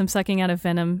involved. Some sucking out of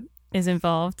venom is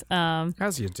involved.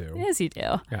 As you do. As you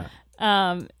do. Yeah.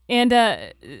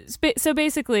 So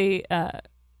basically,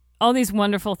 all these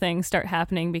wonderful things start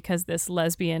happening because this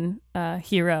lesbian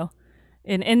hero.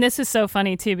 And this is so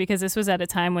funny, too, because this was at a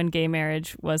time when gay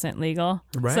marriage wasn't legal.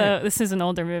 Right. So this is an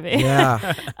older movie.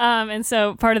 Yeah. And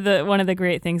so one of the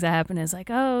great things that happened is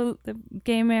like, oh, the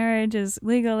gay marriage is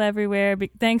legal everywhere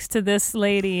thanks to this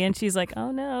lady. And she's like, oh,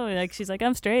 no. Like, she's like,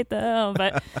 I'm straight, though.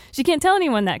 But she can't tell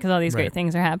anyone that because all these great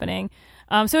things are happening.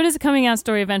 So it is a coming out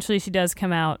story. Eventually, she does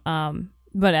come out,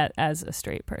 but as a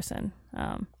straight person.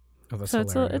 That's so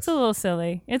hilarious. it's a little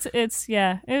silly. It's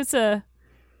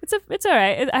all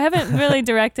right. I haven't really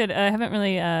directed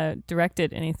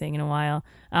anything in a while.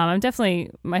 I'm definitely,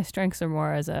 my strengths are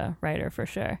more as a writer for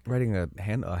sure. Writing a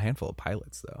handful of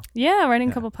pilots though. Yeah,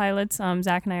 writing a couple pilots.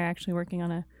 Zach and I are actually working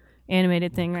on a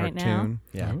animated thing right now. Cartoon.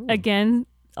 Yeah. Ooh. Again,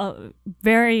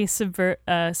 very subvert.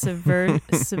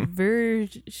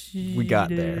 We got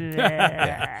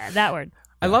there. That word.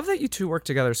 I love that you two work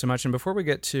together so much. And before we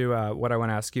get to what I want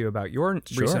to ask you about your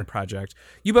recent project,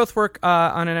 you both work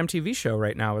on an MTV show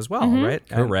right now as well, right?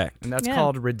 Correct. And that's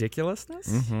called Ridiculousness?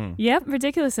 Mm-hmm. Yep,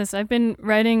 Ridiculousness. I've been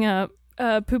writing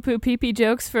poo-poo pee-pee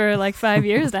jokes for like 5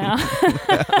 years now.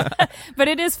 But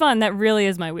it is fun. That really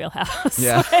is my wheelhouse.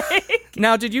 Yeah.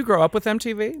 Now, did you grow up with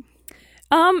MTV?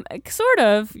 Sort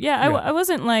of. Yeah, Yeah. I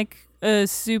wasn't like a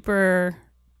super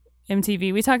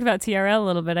MTV. We talked about TRL a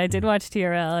little bit. I did watch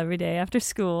TRL every day after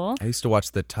school. I used to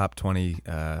watch the top 20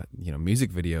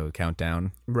 music video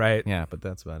countdown. Right. Yeah, but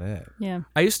that's about it. Yeah.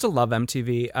 I used to love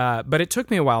MTV, but it took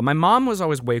me a while. My mom was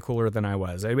always way cooler than I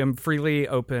was. I am freely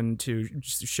open to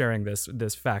sharing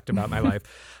this fact about my life.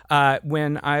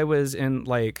 When I was in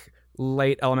like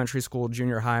late elementary school,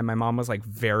 junior high, my mom was like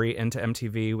very into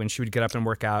MTV. When she would get up and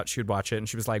work out, she would watch it, and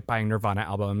she was like buying Nirvana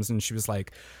albums, and she was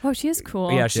like, oh, she is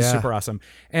cool. yeah, she's super awesome.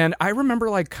 And I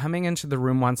remember like coming into the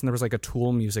room once and there was like a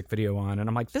Tool music video on, and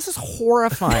I'm like, this is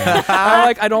horrifying.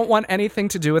 I don't want anything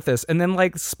to do with this. And then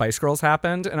like Spice Girls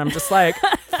happened, and I'm just like,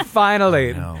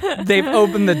 finally, they've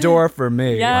opened the door for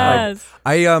me. Yes.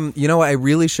 I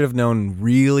really should have known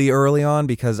really early on,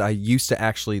 because I used to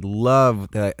actually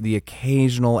love the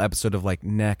occasional episode of like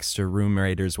Next or Room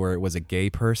Raiders where it was a gay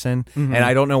person, and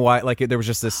I don't know why. Like there was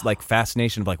just this like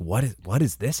fascination of like what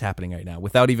is this happening right now,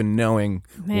 without even knowing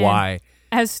why.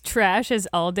 As trash as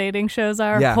all dating shows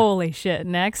are, Yeah. holy shit!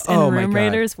 Next and Oh my Room God.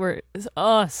 Raiders were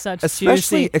such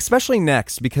Especially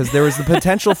Next, because there was the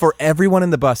potential for everyone in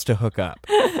the bus to hook up.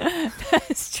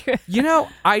 That's true. You know,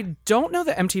 I don't know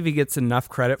that MTV gets enough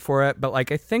credit for it, but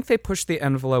like I think they pushed the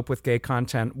envelope with gay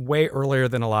content way earlier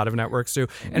than a lot of networks do.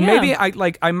 And maybe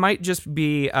I might just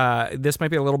be this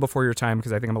might be a little before your time,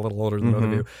 because I think I'm a little older than both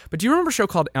of you. But do you remember a show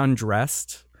called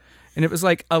Undressed? And it was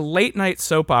like a late night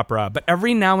soap opera, but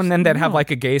every now and then they'd have like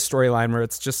a gay storyline where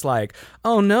it's just like,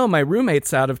 oh no, my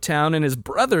roommate's out of town and his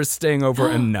brother's staying over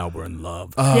and now we're in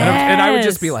love. And I would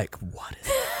just be like, what is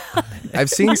happening? I've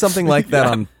seen something like that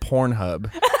on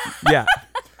Pornhub. Yeah.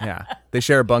 Yeah, they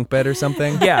share a bunk bed or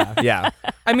something. Yeah. Yeah.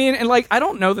 I mean, and like, I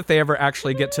don't know that they ever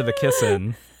actually get to the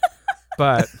kissing,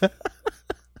 but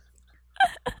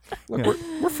look,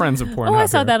 we're friends of Pornhub. Oh, I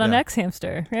saw here. that on X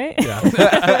Hamster, right?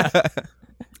 Yeah.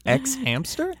 X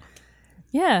Hamster?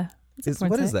 Yeah.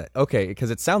 What is that? Okay, because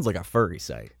it sounds like a furry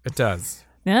site. It does.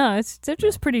 No, they're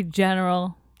just pretty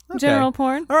general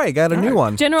porn. All right, got a new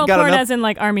one. General Got porn enough- as in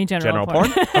like army general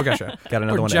porn. Oh, gotcha. Got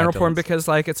another Or one. to general add to porn the list. because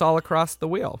like it's all across the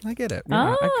wheel. I get it.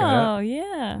 I get it. Oh,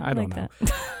 yeah. I don't like know.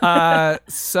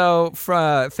 that. So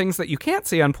for things that you can't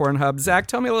see on Pornhub, Zach,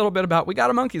 tell me a little bit about We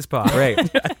Got a Monkey's Paw. Great.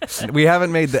 We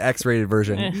haven't made the X-rated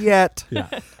version yet.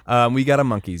 Yeah. We got a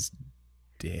monkey's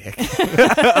dick.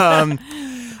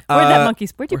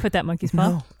 Where'd you put that monkey's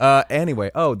paw? Anyway,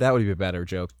 that would be a better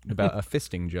joke, about a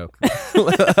fisting joke.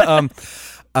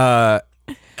 Like I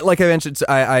mentioned,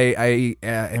 I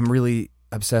am really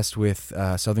obsessed with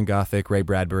Southern Gothic, Ray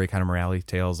Bradbury kind of morality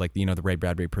tales, like the Ray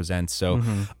Bradbury Presents. So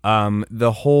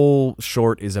the whole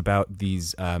short is about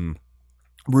these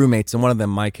roommates, and one of them,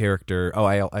 my character,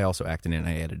 I also acted in it and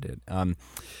I edited it.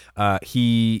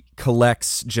 He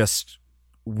collects just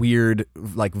weird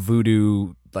like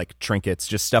voodoo like trinkets,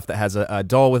 just stuff that has a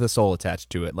doll with a soul attached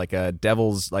to it, like a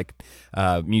devil's like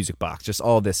music box, just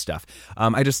all this stuff.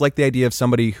 I just like the idea of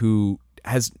somebody who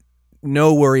has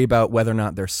no worry about whether or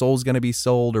not their soul's going to be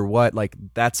sold or what. Like,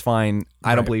 that's fine.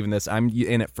 I don't believe in this. I'm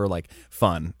in it for like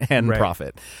fun and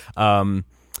profit. And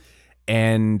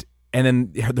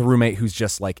then the roommate who's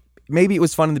just like, maybe it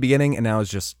was fun in the beginning and now is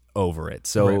just over it.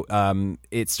 So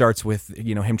it starts with,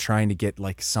 him trying to get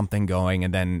like something going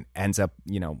and then ends up,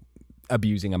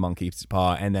 abusing a monkey's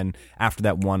paw. And then after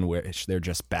that one wish, they're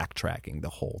just backtracking the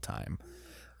whole time.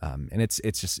 And it's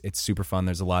super fun.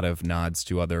 There's a lot of nods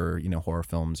to other, horror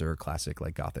films or classic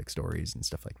like Gothic stories and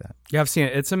stuff like that. Yeah, I've seen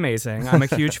it. It's amazing. I'm a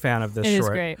huge fan of this short. It is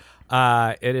great.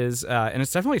 It is, and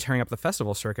it's definitely tearing up the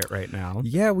festival circuit right now.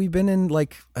 Yeah, we've been in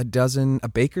like a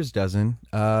baker's dozen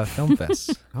film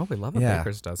fests. Oh, we love a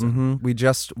baker's dozen. Mm-hmm. We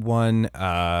just won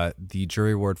the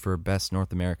jury award for Best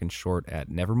North American Short at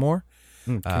Nevermore.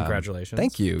 Congratulations.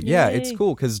 Thank you. Yay. Yeah, it's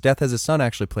cool because Death Has a Son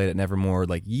actually played at Nevermore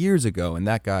like years ago, and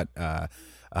that got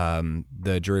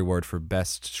the jury award for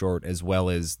Best Short as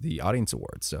well as the audience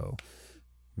award. So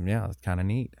yeah, it's kind of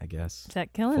neat, I guess. Is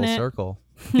that killing Full it? circle.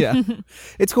 Yeah,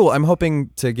 it's cool. I'm hoping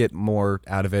to get more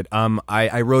out of it.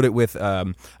 I wrote it with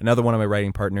another one of my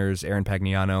writing partners, Aaron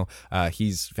Pagliano.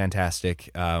 He's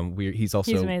fantastic. He's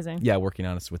amazing. Yeah, working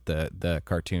on us with the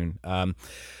cartoon.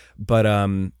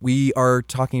 But we are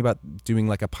talking about doing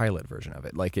like a pilot version of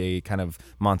it, like a kind of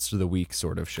Monster of the Week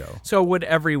sort of show. So would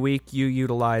every week you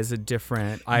utilize a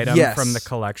different item from the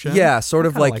collection? Yeah, sort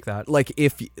of like that. Like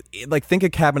if think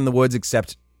of Cabin in the Woods,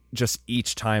 except just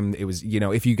each time it was,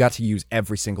 if you got to use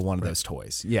every single one of those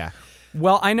toys. Yeah.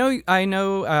 Well, I know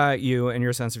you and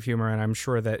your sense of humor, and I'm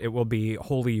sure that it will be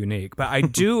wholly unique. But I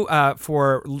do,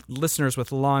 for listeners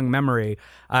with long memory,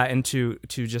 and to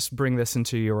just bring this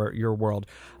into your world,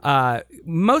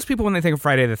 most people when they think of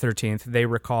Friday the 13th, they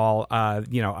recall,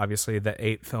 obviously the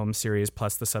 8 film series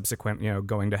plus the subsequent,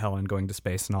 going to hell and going to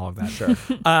space and all of that. Sure.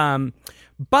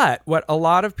 But what a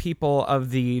lot of people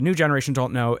of the new generation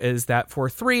don't know is that for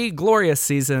 3 glorious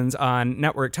seasons on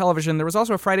network television, there was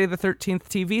also a Friday the 13th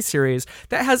TV series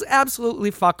that has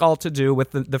absolutely fuck all to do with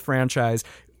the franchise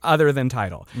other than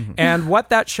title. Mm-hmm. And what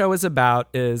that show is about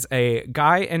is a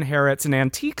guy inherits an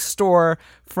antique store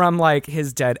from like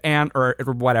his dead aunt or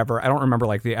whatever. I don't remember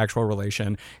like the actual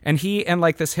relation. And he and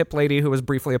like this hip lady who was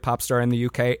briefly a pop star in the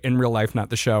UK, in real life, not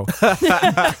the show.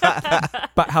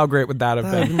 But how great would that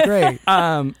have been? Great.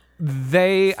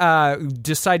 They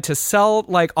decide to sell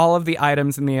like all of the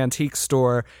items in the antique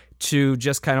store to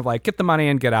just kind of like get the money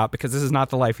and get out because this is not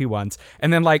the life he wants.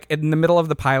 And then like in the middle of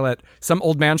the pilot, some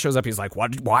old man shows up. He's like,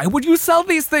 why would you sell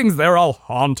these things? They're all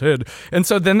haunted. And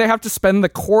so then they have to spend the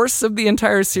course of the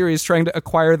entire series trying to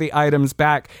acquire the items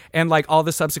back and like all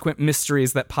the subsequent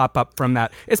mysteries that pop up from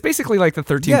that. It's basically like the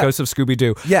 13 Ghosts of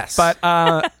Scooby-Doo. Yes. But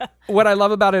what I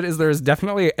love about it is there's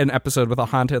definitely an episode with a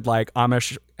haunted like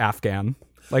Amish Afghan.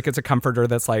 Like it's a comforter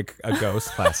that's like a ghost.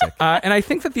 Classic. And I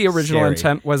think that the original Scary.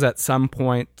 intent was at some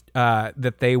point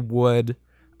that they would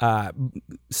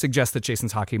suggest that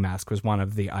Jason's hockey mask was one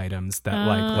of the items that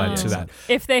like led to that.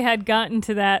 If they had gotten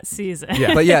to that season.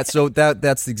 Yeah, but yeah, so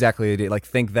that's exactly the idea. Like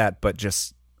think that, but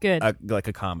just good. Like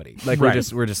a comedy. Like Right.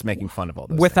 we're just making fun of all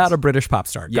those Without things. a British pop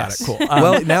star. Yes. Got it. Cool.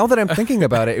 Well, now that I'm thinking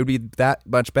about it, it would be that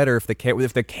much better if the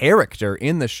character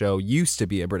in the show used to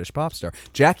be a British pop star.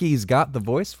 Jackie's got the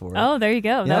voice for it. Oh, there you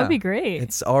go. That Yeah. would be great.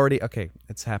 It's already okay.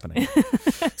 It's happening.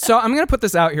 So I'm going to put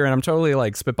this out here, and I'm totally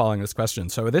like spitballing this question.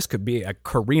 So this could be a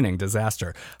careening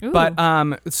disaster. Ooh.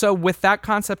 But so with that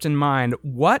concept in mind,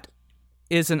 what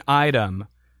is an item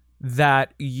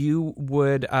that you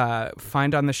would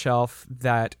find on the shelf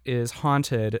that is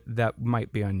haunted that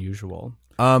might be unusual?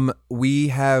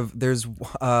 There's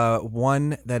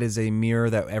one that is a mirror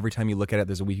that every time you look at it,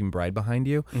 there's a weeping bride behind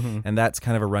you. Mm-hmm. And that's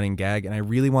kind of a running gag. And I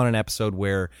really want an episode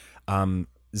where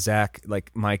Zach,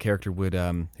 like my character would,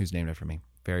 who's named after me,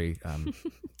 very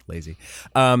lazy,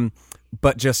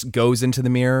 but just goes into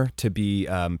the mirror to be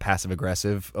passive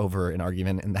aggressive over an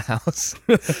argument in the house.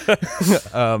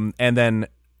 And then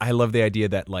I love the idea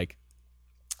that like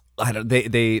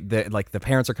they like the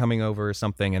parents are coming over or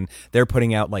something and they're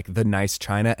putting out like the nice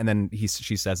china, and then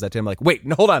she says that to him like, wait,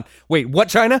 no, hold on, wait, what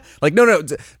china? Like no,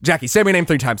 Jackie, say my name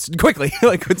 3 times quickly.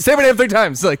 Like say my name 3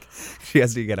 times. Like she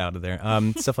has to get out of there.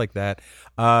 Stuff like that.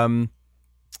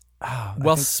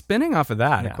 Spinning off of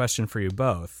that, a question for you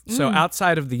both. So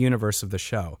outside of the universe of the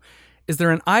show, is there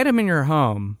an item in your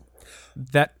home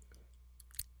that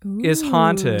is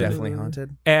haunted? Definitely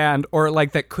haunted. And or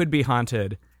like that could be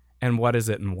haunted, and what is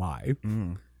it and why?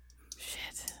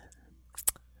 Shit.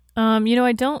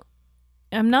 I don't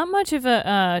I'm not much of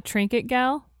a trinket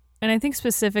gal, and I think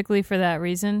specifically for that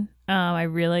reason, I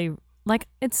really like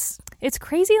it's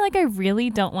crazy. Like I really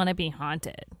don't want to be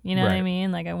haunted. You know what I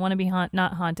mean? Like I want to be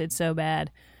not haunted so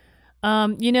bad.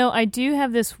 I do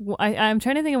have this. I'm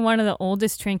trying to think of one of the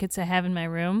oldest trinkets I have in my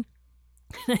room.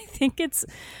 I think it's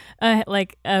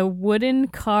like a wooden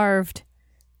carved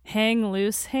hang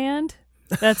loose hand.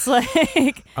 That's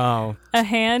like a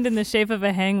hand in the shape of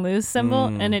a hang loose symbol,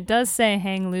 and it does say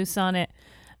hang loose on it.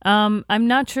 I'm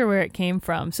not sure where it came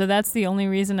from, so that's the only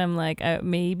reason I'm like,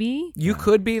 maybe. You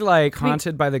could be like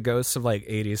haunted by the ghosts of like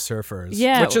 80s surfers.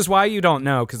 Yeah. Which is why you don't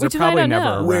know, because they're probably never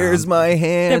around. Where's my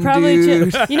hand, They're probably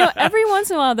dude? Every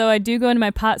once in a while, though, I do go into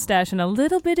my pot stash, and a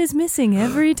little bit is missing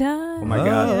every time. Oh my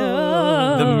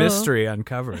God. The mystery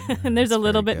uncovered. And there's a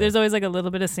little bit, there's always like a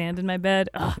little bit of sand in my bed.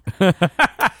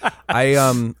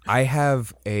 I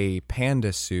have a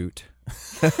panda suit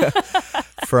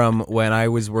from when I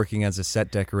was working as a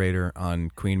set decorator on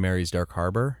Queen Mary's Dark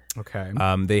Harbor. Okay.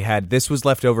 They had this was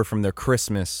left over from their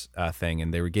Christmas thing,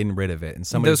 and they were getting rid of it. And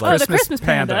somebody Those was like, the Christmas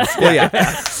panda. well,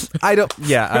 I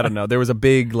don't know. There was a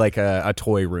big like a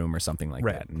toy room or something like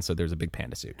that, and so there's a big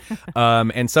panda suit.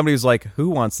 And somebody was like, "Who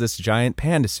wants this giant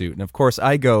panda suit?" And of course,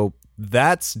 I go,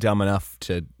 "That's dumb enough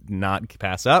to not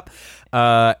pass up."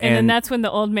 And then that's when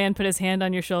the old man put his hand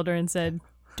on your shoulder and said,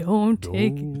 "Don't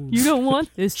take. You don't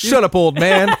want this. Shut up, old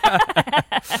man.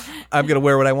 I'm gonna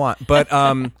wear what I want." But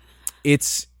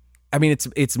it's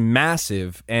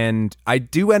massive, and I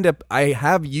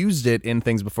have used it in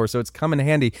things before, so it's come in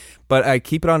handy. But I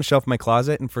keep it on a shelf in my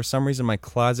closet, and for some reason, my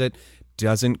closet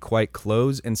doesn't quite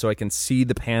close, and so I can see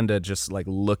the panda just like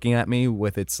looking at me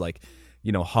with its like,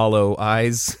 hollow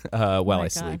eyes while I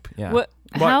sleep. Yeah. What?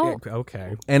 How?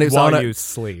 Okay. And it's while on you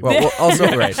sleep. Well,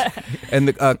 also right. And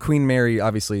the Queen Mary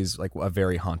obviously is like a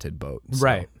very haunted boat. So,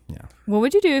 right. Yeah. What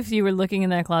would you do if you were looking in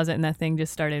that closet and that thing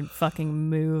just started fucking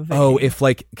moving? Oh,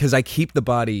 because I keep the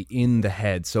body in the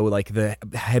head, so like the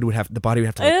body would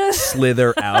have to like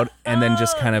slither out and then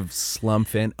just kind of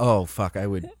slump in. Oh fuck, I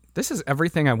would. This is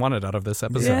everything I wanted out of this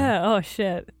episode. Yeah. Oh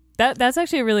shit. That's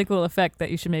actually a really cool effect that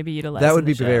you should maybe utilize. That would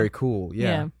be show. very cool.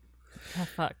 Yeah. Oh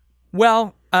fuck.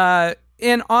 Well,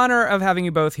 in honor of having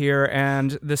you both here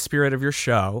and the spirit of your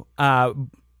show,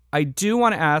 I do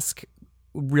want to ask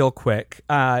real quick.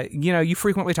 You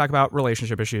frequently talk about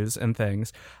relationship issues and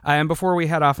things. And before we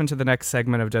head off into the next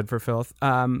segment of Dead for Filth,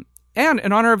 and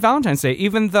in honor of Valentine's Day,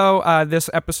 even though this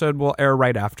episode will air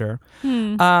right after,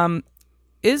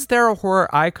 is there a horror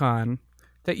icon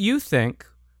that you think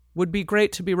would be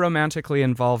great to be romantically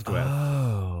involved with?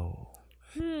 Oh.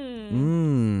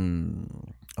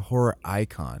 A horror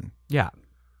icon. Yeah.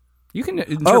 You can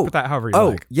interpret that however you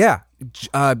like. Yeah.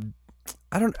 I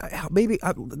don't. Maybe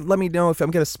let me know if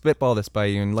I'm going to spitball this by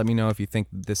you, and let me know if you think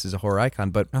this is a horror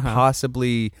icon. But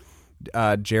possibly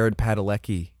Jared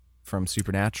Padalecki from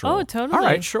Supernatural. Oh, totally. All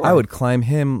right, sure. I would climb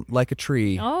him like a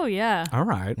tree. Oh yeah. All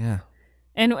right. Yeah.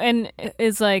 And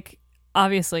it's like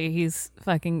obviously he's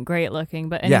fucking great looking,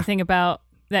 but anything about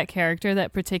that character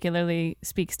that particularly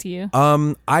speaks to you?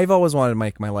 I've always wanted to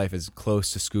make my life as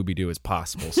close to Scooby-Doo as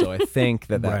possible, so I think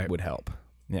that would help.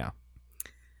 Yeah.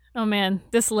 Oh man,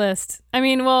 this list. I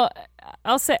mean, well,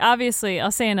 I'll say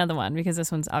another one because this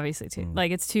one's obviously too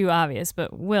like it's too obvious,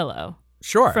 but Willow.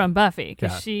 Sure. From Buffy,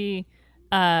 because she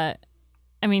could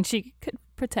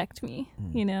protect me,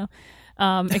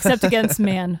 except against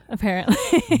man, apparently.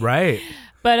 Right.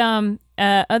 But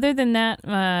other than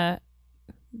that,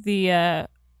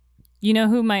 you know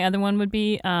who my other one would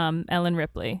be? Ellen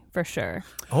Ripley, for sure.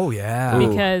 Oh yeah.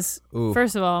 Because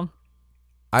first of all,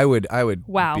 I would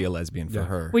wow. be a lesbian for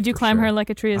her. Would you climb her like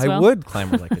a tree as well? I would climb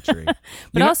her like a tree.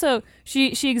 But also,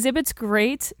 she exhibits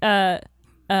great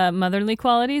motherly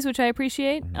qualities, which I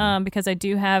appreciate, because I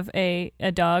do have a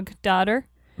dog daughter,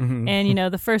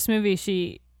 and the first movie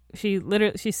she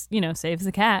literally saves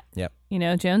the cat. Yep.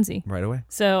 Jonesy. Right away.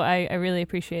 So I really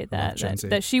appreciate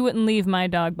that she wouldn't leave my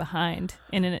dog behind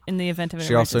in the event of an emergency.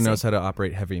 She also knows how to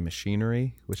operate heavy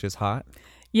machinery, which is hot.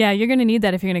 Yeah, you're going to need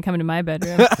that if you're going to come into my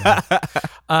bedroom.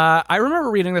 I remember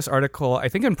reading this article, I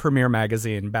think in Premiere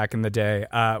Magazine back in the day,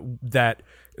 that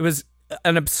it was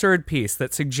an absurd piece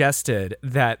that suggested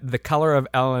that the color of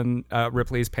Ellen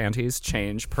Ripley's panties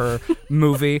change per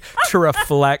movie to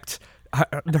reflect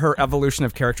her evolution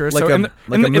of character. Like so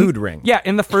a mood ring. Yeah,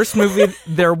 in the first movie,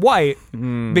 they're white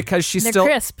because she's They're still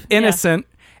crisp. innocent.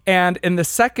 And in the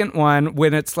second one,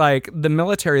 when it's like the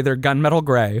military, they're gunmetal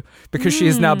gray because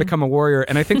she's now become a warrior.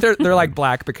 And I think they're like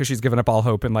black because she's given up all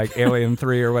hope in like Alien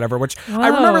 3 or whatever, which I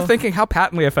remember thinking how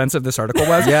patently offensive this article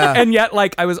was. Yeah. And yet,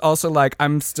 like, I was also like,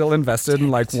 I'm still invested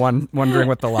in like wondering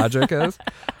what the logic is.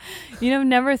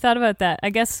 Never thought about that.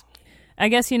 I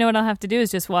guess you know what I'll have to do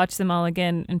is just watch them all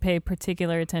again and pay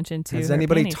particular attention to. Has her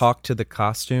anybody panties. talked to the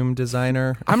costume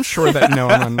designer? I'm sure that no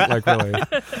one like really.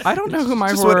 I don't know who my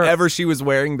Just horror. whatever she was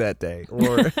wearing that day.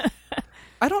 Or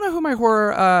I don't know who my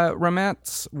horror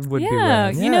romance would be.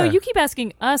 Yeah, Wearing. you keep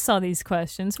asking us all these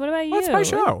questions. What about you? That's my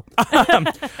show.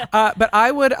 But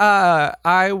I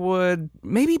would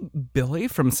maybe Billy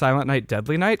from Silent Night,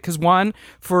 Deadly Night, because one,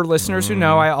 for listeners who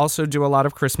know, I also do a lot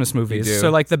of Christmas movies. You do.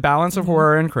 So like the balance of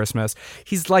horror and Christmas.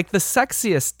 He's like the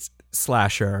sexiest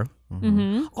slasher.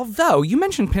 Although you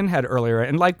mentioned Pinhead earlier,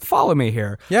 and like follow me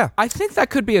here. Yeah. I think that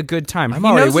could be a good time. I'm he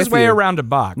already knows his with way you. around a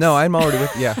box. no, I'm already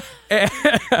with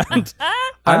And,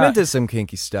 I'm into some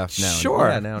kinky stuff now. Sure,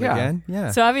 Now and yeah. again.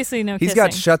 Yeah. So obviously no He's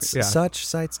kissing. got Yeah. such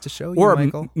sights to show you, or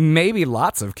Michael. maybe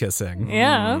lots of kissing.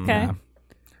 Yeah, okay.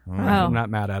 Wow. I'm not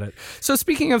mad at it. So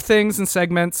speaking of things and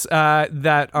segments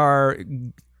that are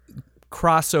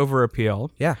crossover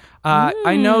appeal, Yeah.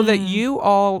 I know that you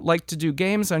all like to do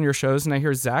games on your shows, and I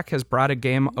hear Zach has brought a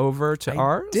game over to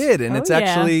ours. Did, and Oh, it's yeah.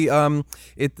 actually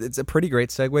it's a pretty great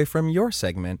segue from your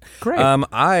segment. Great.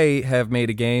 I have made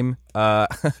a game. I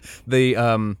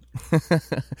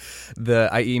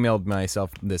emailed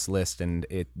myself this list, and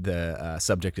the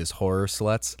subject is horror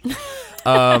sluts.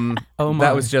 Oh my.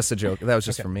 That was just a joke. That was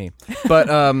just for me. But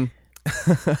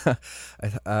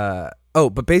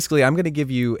but basically, I'm going to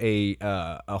give you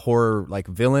a horror like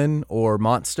villain or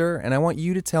monster, and I want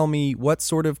you to tell me what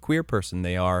sort of queer person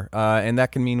they are, and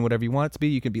that can mean whatever you want it to be.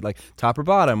 You can be like top or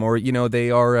bottom, or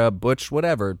they are butch,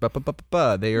 whatever.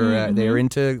 They are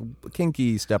into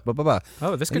kinky stuff.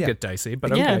 Oh, this could Yeah. get dicey,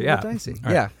 but Yeah. okay, yeah. Dicey. All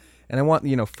right. Yeah, and I want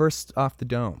first off the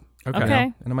dome. Okay. Okay.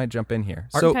 And I might jump in here.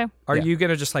 Are, So Okay. are yeah. you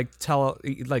gonna just like tell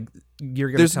like you're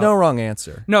gonna? There's tell, no wrong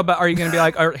answer. No, but are you gonna be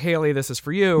like, Haley, this is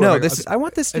for you? No, or, I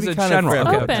want this to is be it kind general?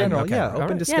 of Okay, general. okay. Yeah, All open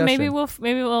right. discussion. Yeah, maybe we'll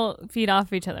feed off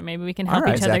of each other. Maybe we can help All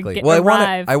right. each other Exactly. get Well,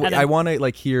 arrive. I want to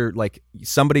like hear like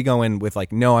somebody go in with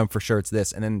like, no, I'm for sure it's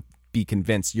this, and then be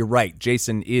convinced. You're right.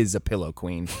 Jason is a pillow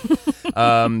queen. Sure,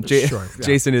 yeah.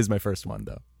 Jason is my first one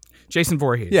though. Jason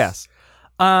Voorhees. Yes.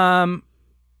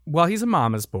 Well, he's a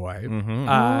mama's boy,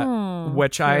 Oh,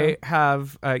 which true. I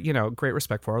have great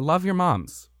respect for. Love your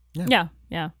moms. Yeah.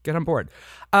 Get on board.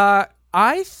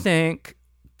 I think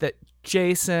that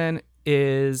Jason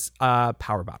is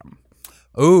power bottom.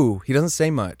 Oh, he doesn't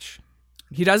say much.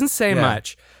 He doesn't say Yeah.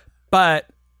 much, but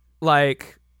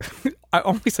like I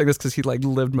only say this because he like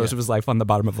lived most of his life on the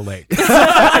bottom of a lake.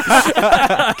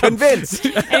 Convinced.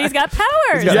 And he's got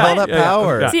powers. He's got all that Yeah.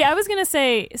 power. Yeah. See, I was gonna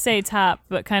say top,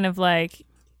 but kind of like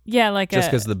like Just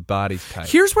a because the body's tight.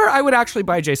 Here's where I would actually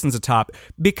buy Jason's a top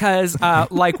because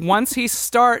like once he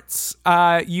starts,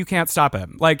 you can't stop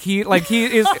him.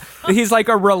 He's like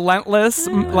a relentless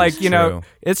True.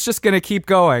 it's just gonna keep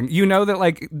going. You know that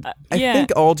like I yeah.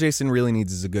 think all Jason really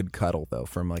needs is a good cuddle though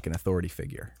from like an authority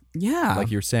figure. yeah,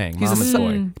 Like you're saying, he's mama's a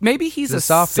boy. maybe he's He's a a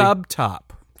softie. sub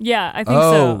top. Yeah, I think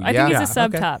Oh, so. I yeah. think Yeah, he's a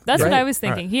sub okay. top. That's what Right. I was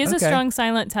thinking. He is Okay. a strong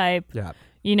silent type. Yeah.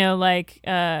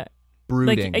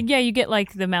 Brooding. You get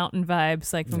like the mountain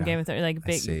vibes like from Yeah. Game of Thrones,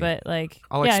 like see. big, but like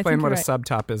I'll yeah, I explain think what you're a right. sub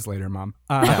top is later, Mom.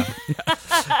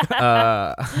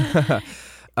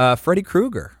 Freddy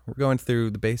Krueger. We're going through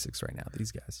the basics right now.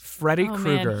 These guys. Freddy Oh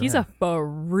Krueger. man, he's a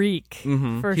freak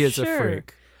for He is sure. a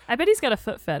freak. I bet he's got a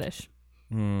foot fetish.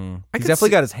 He's could definitely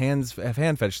see- got his hand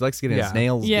fetish. He likes getting Yeah. his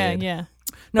nails Yeah, did. yeah.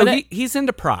 No, But he's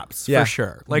into props Yeah. for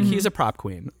sure. Like he's a prop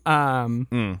queen.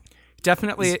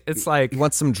 Definitely, it's like He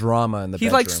wants some drama in the he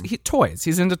bedroom. likes toys.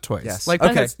 He's into toys. Yes. Like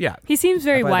Okay. because- yeah. He seems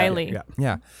very buy that. wily.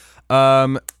 Yeah.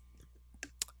 Yeah.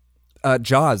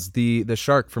 Jaws, the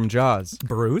shark from Jaws.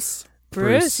 Bruce.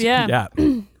 Bruce, yeah.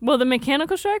 Yeah. Well, the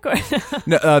mechanical shark or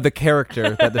No, the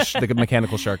character that the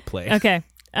mechanical shark played. okay.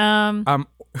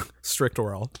 Strict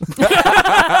oral.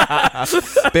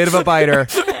 Bit of a biter.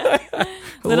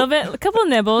 Little bit, a couple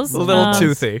nibbles, A little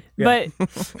toothy. but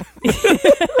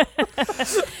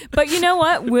but you know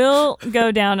what? We'll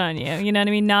go down on you. You know what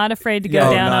I mean? Not afraid to go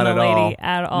Yeah, down not on a at all. lady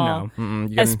at all,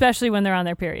 No. especially when they're on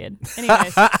their period.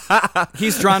 Anyways,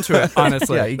 He's drawn to it,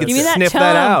 honestly. Yeah, you can Give me that sniff chum.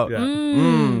 that out.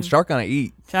 Yeah. Shark gonna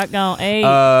eat. shotgun. Hey,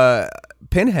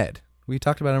 Pinhead. We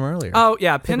talked about him earlier. Oh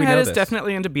yeah, we Pinhead know is this.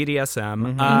 definitely into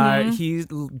BDSM. He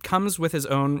comes with his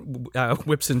own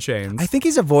whips and chains. I think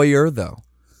he's a voyeur though.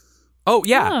 Oh,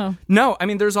 yeah. Oh. No, I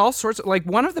mean, there's all sorts of, like,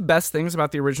 one of the best things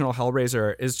about the original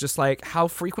Hellraiser is just, like, how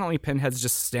frequently Pinhead's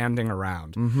just standing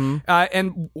around. Mm-hmm.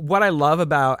 And what I love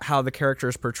about how the character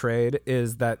is portrayed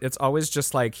is that it's always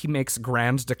just, like, he makes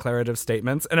grand declarative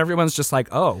statements, and everyone's just like,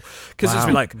 oh. Because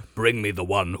it's like, bring me the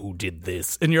one who did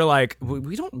this. And you're like,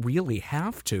 we don't really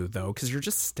have to, though, because you're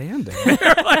just standing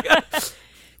there.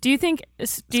 Do you think...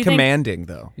 It's commanding,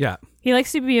 though. Yeah. He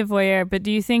likes to be a voyeur, but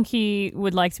do you think he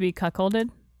would like to be cuckolded?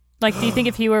 Like, do you think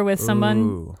if he were with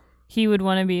someone, he would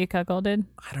want to be cuckolded?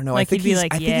 I don't know. Like, I think he'd be he's.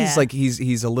 like, I think he's like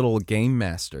he's a little game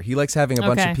master. He likes having a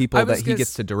bunch of people that he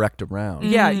gets to direct around.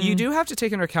 Yeah, you do have to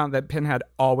take into account that Pinhead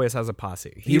always has a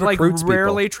posse. He like recruits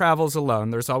rarely people. travels alone.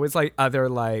 There's always like other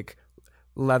like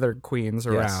leather queens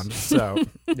around. So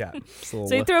yeah. So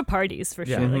he throw parties for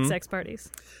sure, like sex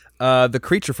parties. The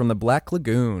creature from the Black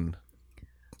Lagoon.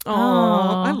 Oh,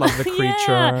 I love the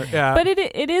creature. Yeah. But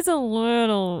it is a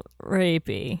little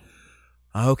rapey.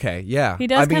 Okay, yeah. He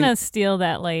does kind of steal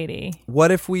that lady.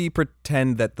 What if we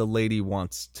pretend that the lady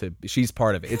wants to? She's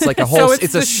part of it. It's like a whole. So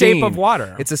it's the a shape scene. of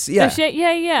water. It's a yeah.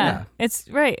 Yeah. It's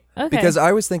right. Okay. Because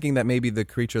I was thinking that maybe the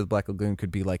creature of the Black Lagoon could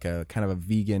be like a kind of a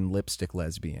vegan lipstick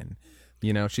lesbian.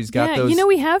 You know, she's got those. You know,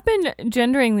 we have been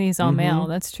gendering these all male.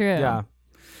 That's true. Yeah.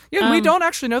 Yeah, we don't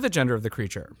actually know the gender of the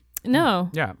creature. No.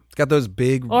 Yeah. It's got those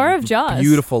big, or of Jaws.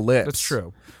 beautiful lips. That's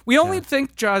true. We only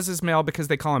think Jaws is male because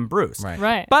they call him Bruce.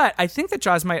 Right. But I think that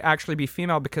Jaws might actually be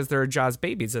female because there are Jaws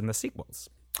babies in the sequels.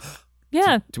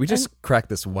 Yeah. Do we just crack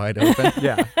this wide open?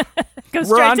 Yeah. Go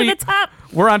straight to the top.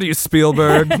 We're on to you,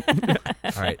 Spielberg.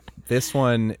 All right. This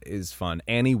one is fun.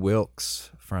 Annie Wilkes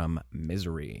from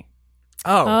Misery.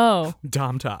 Oh.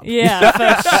 Dom Top. Yeah,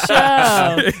 for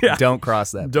sure. Yeah. Don't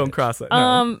cross that. Don't cross that.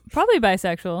 No. Probably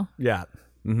bisexual. Yeah.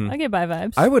 I get bi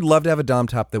vibes. I would love to have a Dom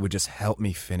Top that would just help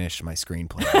me finish my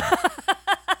screenplay.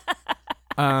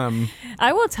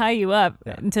 I will tie you up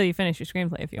until you finish your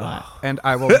screenplay if you want. And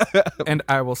I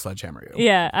will sledgehammer you.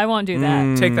 Yeah, I won't do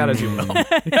that. Take that as you will.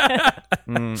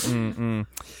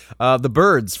 The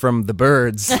Birds from The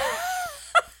Birds.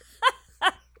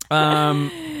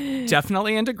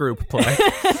 Definitely into group play.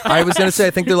 I was going to say,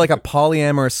 I think they're like a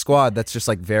polyamorous squad that's just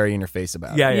like very in your face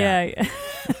about it. Yeah.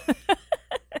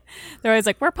 They're always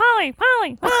like, we're poly.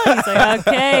 It's like,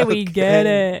 okay, we get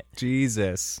it.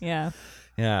 Jesus. Yeah.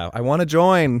 Yeah, I want to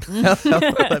join.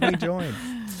 Let me join.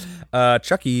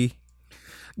 Chucky.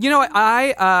 You know,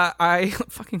 I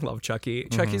fucking love Chucky.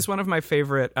 Chucky's one of my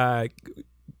favorite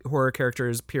horror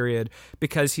characters, period,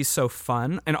 because he's so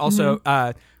fun and also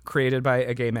created by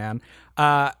a gay man.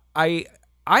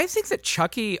 I think that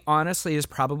Chucky, honestly, is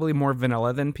probably more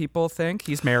vanilla than people think.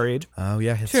 He's married. Oh,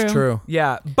 yeah, it's true.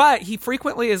 Yeah, but he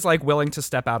frequently is, like, willing to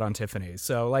step out on Tiffany.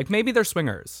 So, like, maybe they're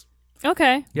swingers.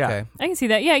 Okay. Yeah. Okay. I can see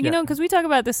that. Yeah, you know, because we talk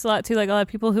about this a lot, too. Like, a lot of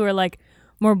people who are, like,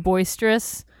 more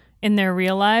boisterous in their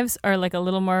real lives are, like, a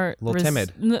little more...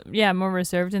 timid. Yeah, more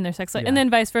reserved in their sex life. Yeah. And then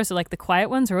vice versa. Like, the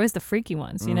quiet ones are always the freaky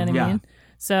ones. You know what I mean?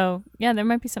 So, yeah, there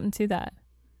might be something to that.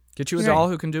 Get you a doll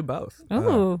who can do both.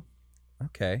 Ooh.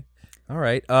 Okay. All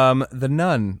right. The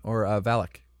Nun or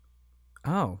Valak.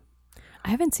 Oh. I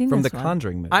haven't seen from this the one.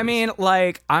 Conjuring movies. I mean,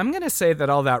 like, I'm going to say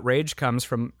that all that rage comes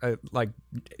from,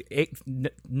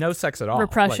 no sex at all.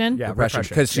 Repression? Like, repression.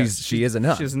 Because she is a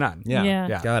nun. She's a nun.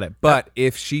 Yeah. Got it. But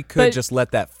if she could just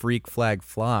let that freak flag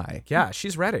fly. Yeah,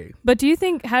 she's ready. But do you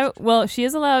think she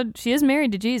is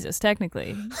married to Jesus,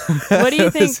 technically. What do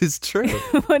you think? This is true.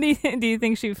 What do you think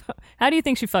how do you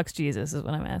think she fucks Jesus is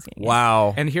what I'm asking you.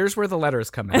 Wow. And here's where the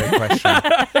letters come in. Great question.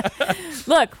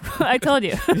 Look, I told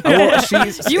you.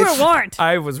 You were warned.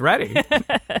 I was ready.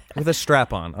 With a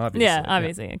strap on, obviously. Yeah,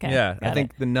 obviously. Okay. Yeah, Got I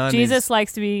think it. the nun Jesus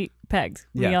likes to be pegged.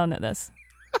 We Yeah. all know this.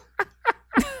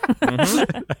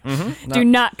 Do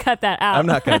not cut that out. I'm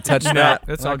not going to touch that.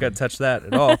 That's I'm all not going to touch that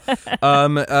at all.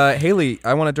 Haley,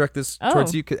 I want to direct this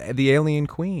towards you. The Alien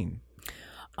Queen.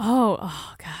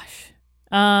 Oh gosh.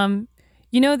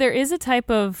 You know, there is a type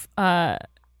of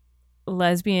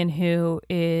lesbian who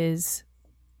is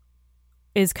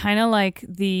kind of like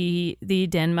the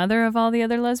den mother of all the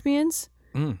other lesbians.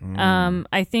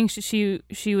 I think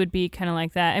she would be kind of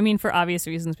like that. I mean, for obvious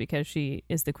reasons, because she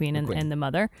is the queen and the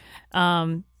mother.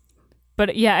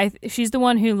 But yeah, she's the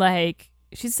one who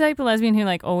she's the type of lesbian who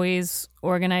always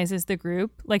organizes the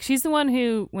group. Like, she's the one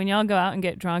who, when y'all go out and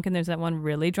get drunk and there's that one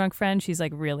really drunk friend, she's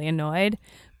really annoyed,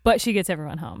 but she gets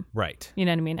everyone home. Right. You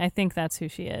know what I mean? I think that's who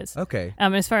she is. Okay.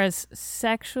 As far as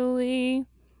sexually,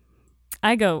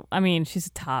 she's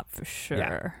a top for sure.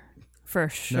 Yeah. For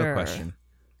sure. No question.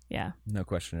 Yeah. No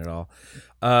question at all.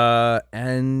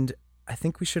 And I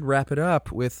think we should wrap it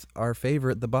up with our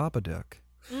favorite, the Babadook.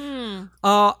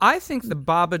 I think the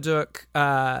Babadook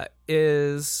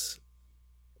is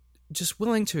just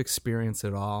willing to experience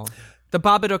it all. The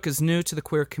Babadook is new to the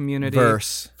queer community.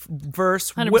 Verse,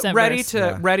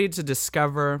 100% ready to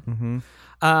discover. Mm-hmm.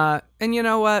 And you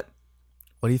know what?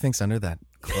 What do you think's under that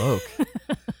cloak?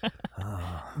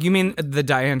 You mean the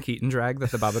Diane Keaton drag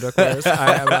that the Babadook wears?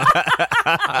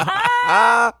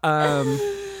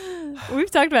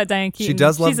 We've talked about Diane Keaton. She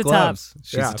does love She's a gloves. top.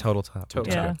 She's a total top.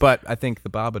 Yeah. But I think the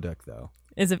Babadook, though.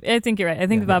 I think you're right. I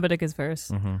think the Babadook is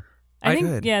first. Mm-hmm. I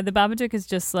think, the Babadook is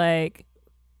just like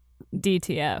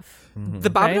DTF. Mm-hmm. The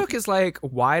Babadook is like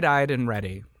wide-eyed and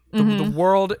ready. The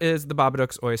world is the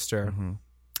Babadook's oyster. Mm-hmm.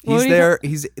 Well,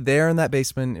 He's there in that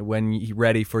basement when he's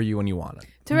ready for you when you want it.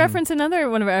 To reference another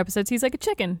one of our episodes, he's like a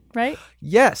chicken, right?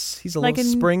 Yes, he's a Like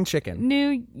little a spring chicken.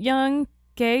 New, young,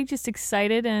 gay, just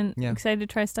excited and excited to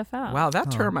try stuff out. Wow,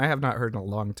 that term I have not heard in a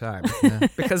long time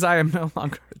because I am no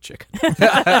longer a chicken.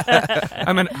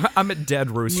 I'm a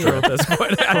dead rooster at this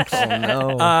point. Oh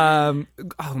no!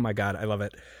 Oh my God, I love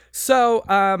it.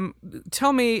 So,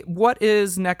 tell me, what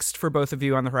is next for both of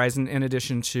you on the horizon in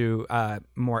addition to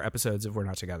more episodes of We're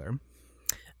Not Together?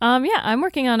 I'm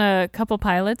working on a couple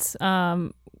pilots.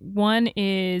 One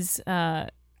is I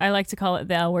like to call it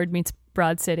The L Word Meets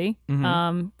Broad City,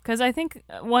 because I think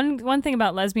one thing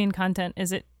about lesbian content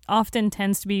is it often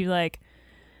tends to be like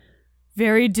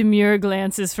very demure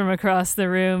glances from across the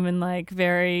room and like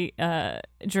very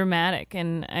dramatic,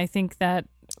 and I think that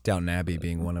Downton Abbey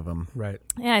being one of them. Right.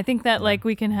 Yeah, I think that like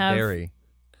we can have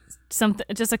something,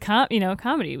 just a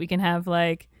comedy. We can have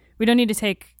like, we don't need to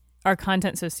take our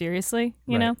content so seriously,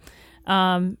 you know.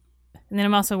 And then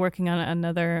I'm also working on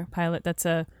another pilot that's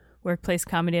a workplace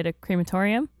comedy at a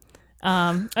crematorium.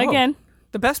 Again,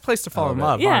 the best place to fall in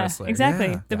love. Yeah, honestly.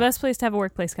 exactly. The best place to have a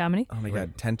workplace comedy. Oh my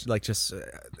God! Just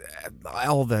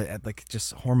all the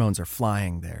just hormones are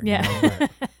flying there. Yeah, you know,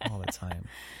 all the time.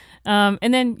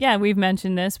 And then we've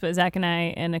mentioned this, but Zach and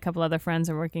I and a couple other friends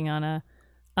are working on a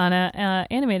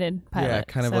animated pilot. Yeah,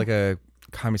 kind of like a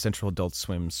Comedy Central Adult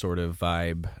Swim sort of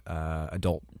vibe,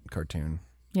 adult cartoon.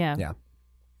 Yeah.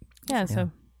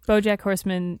 So BoJack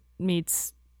Horseman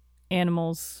meets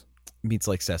animals. Meets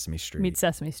like Sesame Street. Meets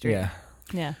Sesame Street.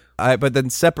 Yeah. But then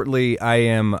separately, I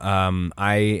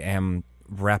am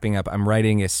wrapping up. I'm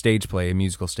writing a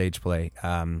musical stage play,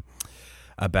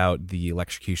 about the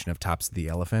electrocution of Topsy the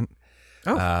Elephant.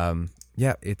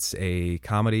 It's a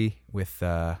comedy with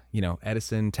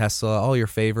Edison, Tesla, all your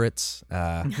favorites.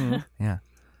 Yeah.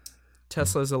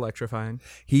 Tesla's electrifying.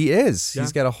 He is. Yeah.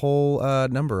 He's got a whole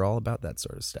number all about that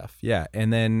sort of stuff. Yeah.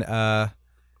 And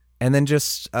then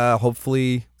just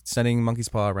hopefully sending Monkey's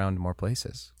Paw around more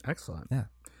places. Excellent. Yeah.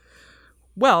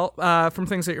 Well, from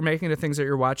things that you're making to things that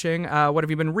you're watching, what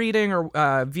have you been reading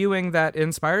or viewing that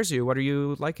inspires you? What are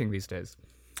you liking these days?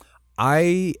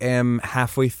 I am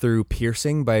halfway through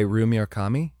Piercing by Rumi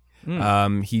Arkami.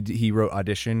 He wrote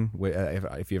Audition,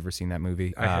 if you've ever seen that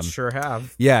movie. I sure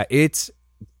have. Yeah, it's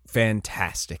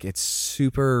fantastic. It's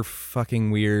super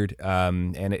fucking weird,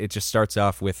 and it just starts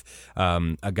off with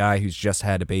a guy who's just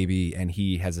had a baby, and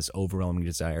he has this overwhelming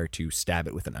desire to stab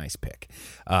it with an ice pick,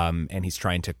 and he's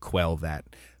trying to quell that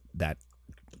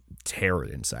terror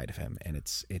inside of him, and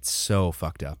it's so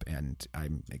fucked up, and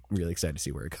I'm really excited to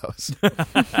see where it goes.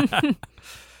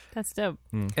 That's dope.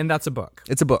 And that's a book.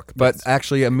 It's a book, but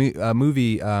actually a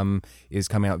movie is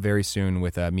coming out very soon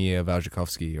with Mia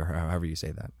Wasikowska, or however you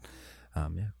say that.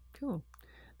 Cool.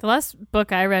 The last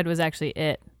book I read was actually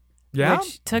It. Yeah?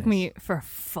 Which took me for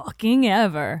fucking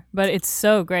ever, but it's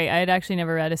so great. I had actually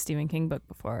never read a Stephen King book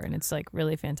before, and it's like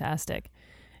really fantastic.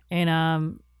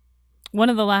 And one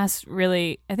of the last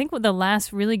really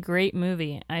great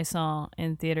movie I saw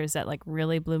in theaters that like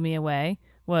really blew me away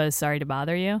was Sorry to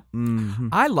Bother You. Mm-hmm.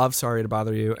 I love Sorry to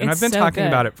Bother You, and It's I've been so talking good.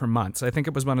 about it for months. I think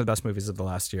it was one of the best movies of the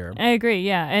last year. I agree,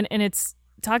 yeah. And it's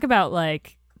talk about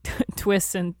like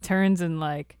twists and turns and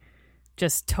like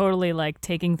just totally like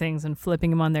taking things and flipping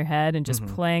them on their head and just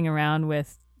playing around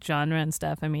with genre and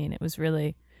stuff. I mean, it was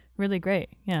really, really great.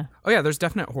 Yeah. Oh yeah, there's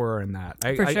definite horror in that.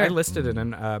 For sure. I listed it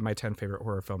in my 10 favorite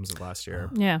horror films of last year.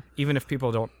 Yeah. Even if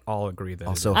people don't all agree that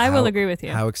Also, I will agree with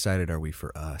you. How excited are we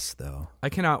for Us, though? I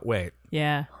cannot wait.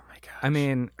 Yeah. Oh my god! I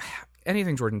mean,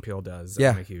 anything Jordan Peele does,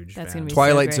 Yeah. I'm a huge That's fan. gonna be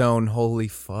Twilight great. Zone. Holy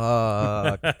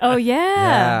fuck! Oh yeah.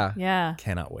 Yeah. Yeah.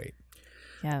 Cannot wait.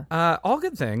 Yeah. All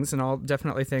good things, and all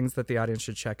definitely things that the audience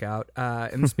should check out.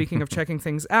 And speaking of checking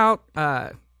things out,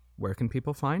 where can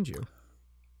people find you?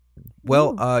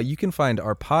 Well, you can find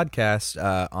our podcast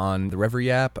on the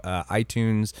Reverie app,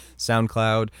 iTunes,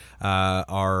 SoundCloud.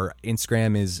 Our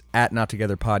Instagram is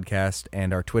 @NotTogetherPodcast,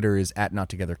 and our Twitter is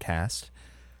 @NotTogetherCast.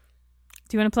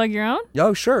 Do you want to plug your own?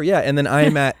 Oh, sure, yeah. And then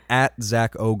I'm at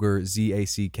Zach Ogre,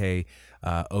 ZACK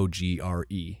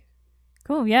OGRE.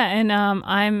 Cool. Yeah. And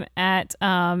I'm at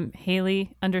Haley_Manrique,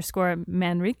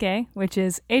 which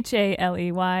is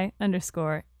HALEY_MANRIQUE.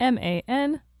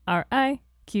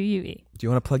 Do you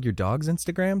want to plug your dog's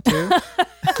Instagram too?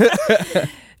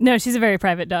 No, she's a very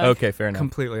private dog. Okay, fair enough.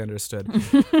 Completely understood.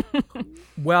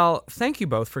 Well, thank you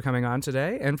both for coming on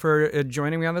today and for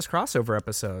joining me on this crossover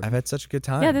episode. I've had such a good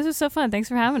time. Yeah, this was so fun. Thanks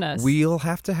for having us. We'll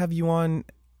have to have you on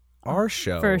our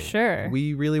show. For sure.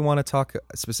 We really want to talk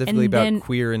specifically about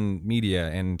queer and media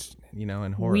and,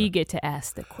 and horror. We get to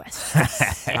ask the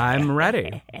questions. I'm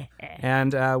ready.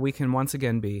 And we can once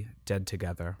again be dead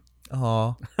together.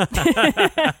 Aw.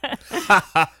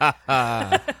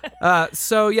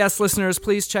 So, yes, listeners,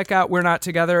 please check out We're Not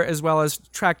Together, as well as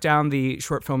track down the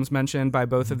short films mentioned by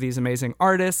both of these amazing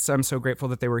artists. I'm so grateful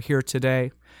that they were here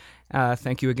today.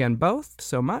 Thank you again both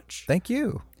so much. Thank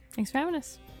you. Thanks for having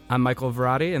us. I'm Michael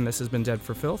Varrati, and this has been Dead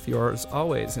for Filth, yours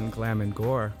always in glam and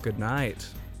gore. Good night,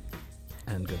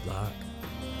 and good luck.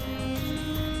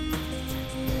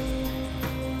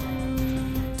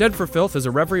 Dead for Filth is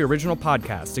a Reverie original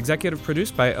podcast, executive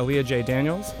produced by Aaliyah J.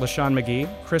 Daniels, LaShawn McGee,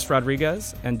 Chris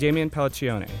Rodriguez, and Damian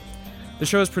Pelletione. The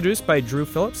show is produced by Drew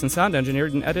Phillips and sound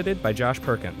engineered and edited by Josh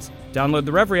Perkins. Download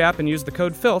the Reverie app and use the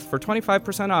code FILTH for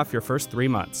 25% off your first 3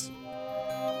 months.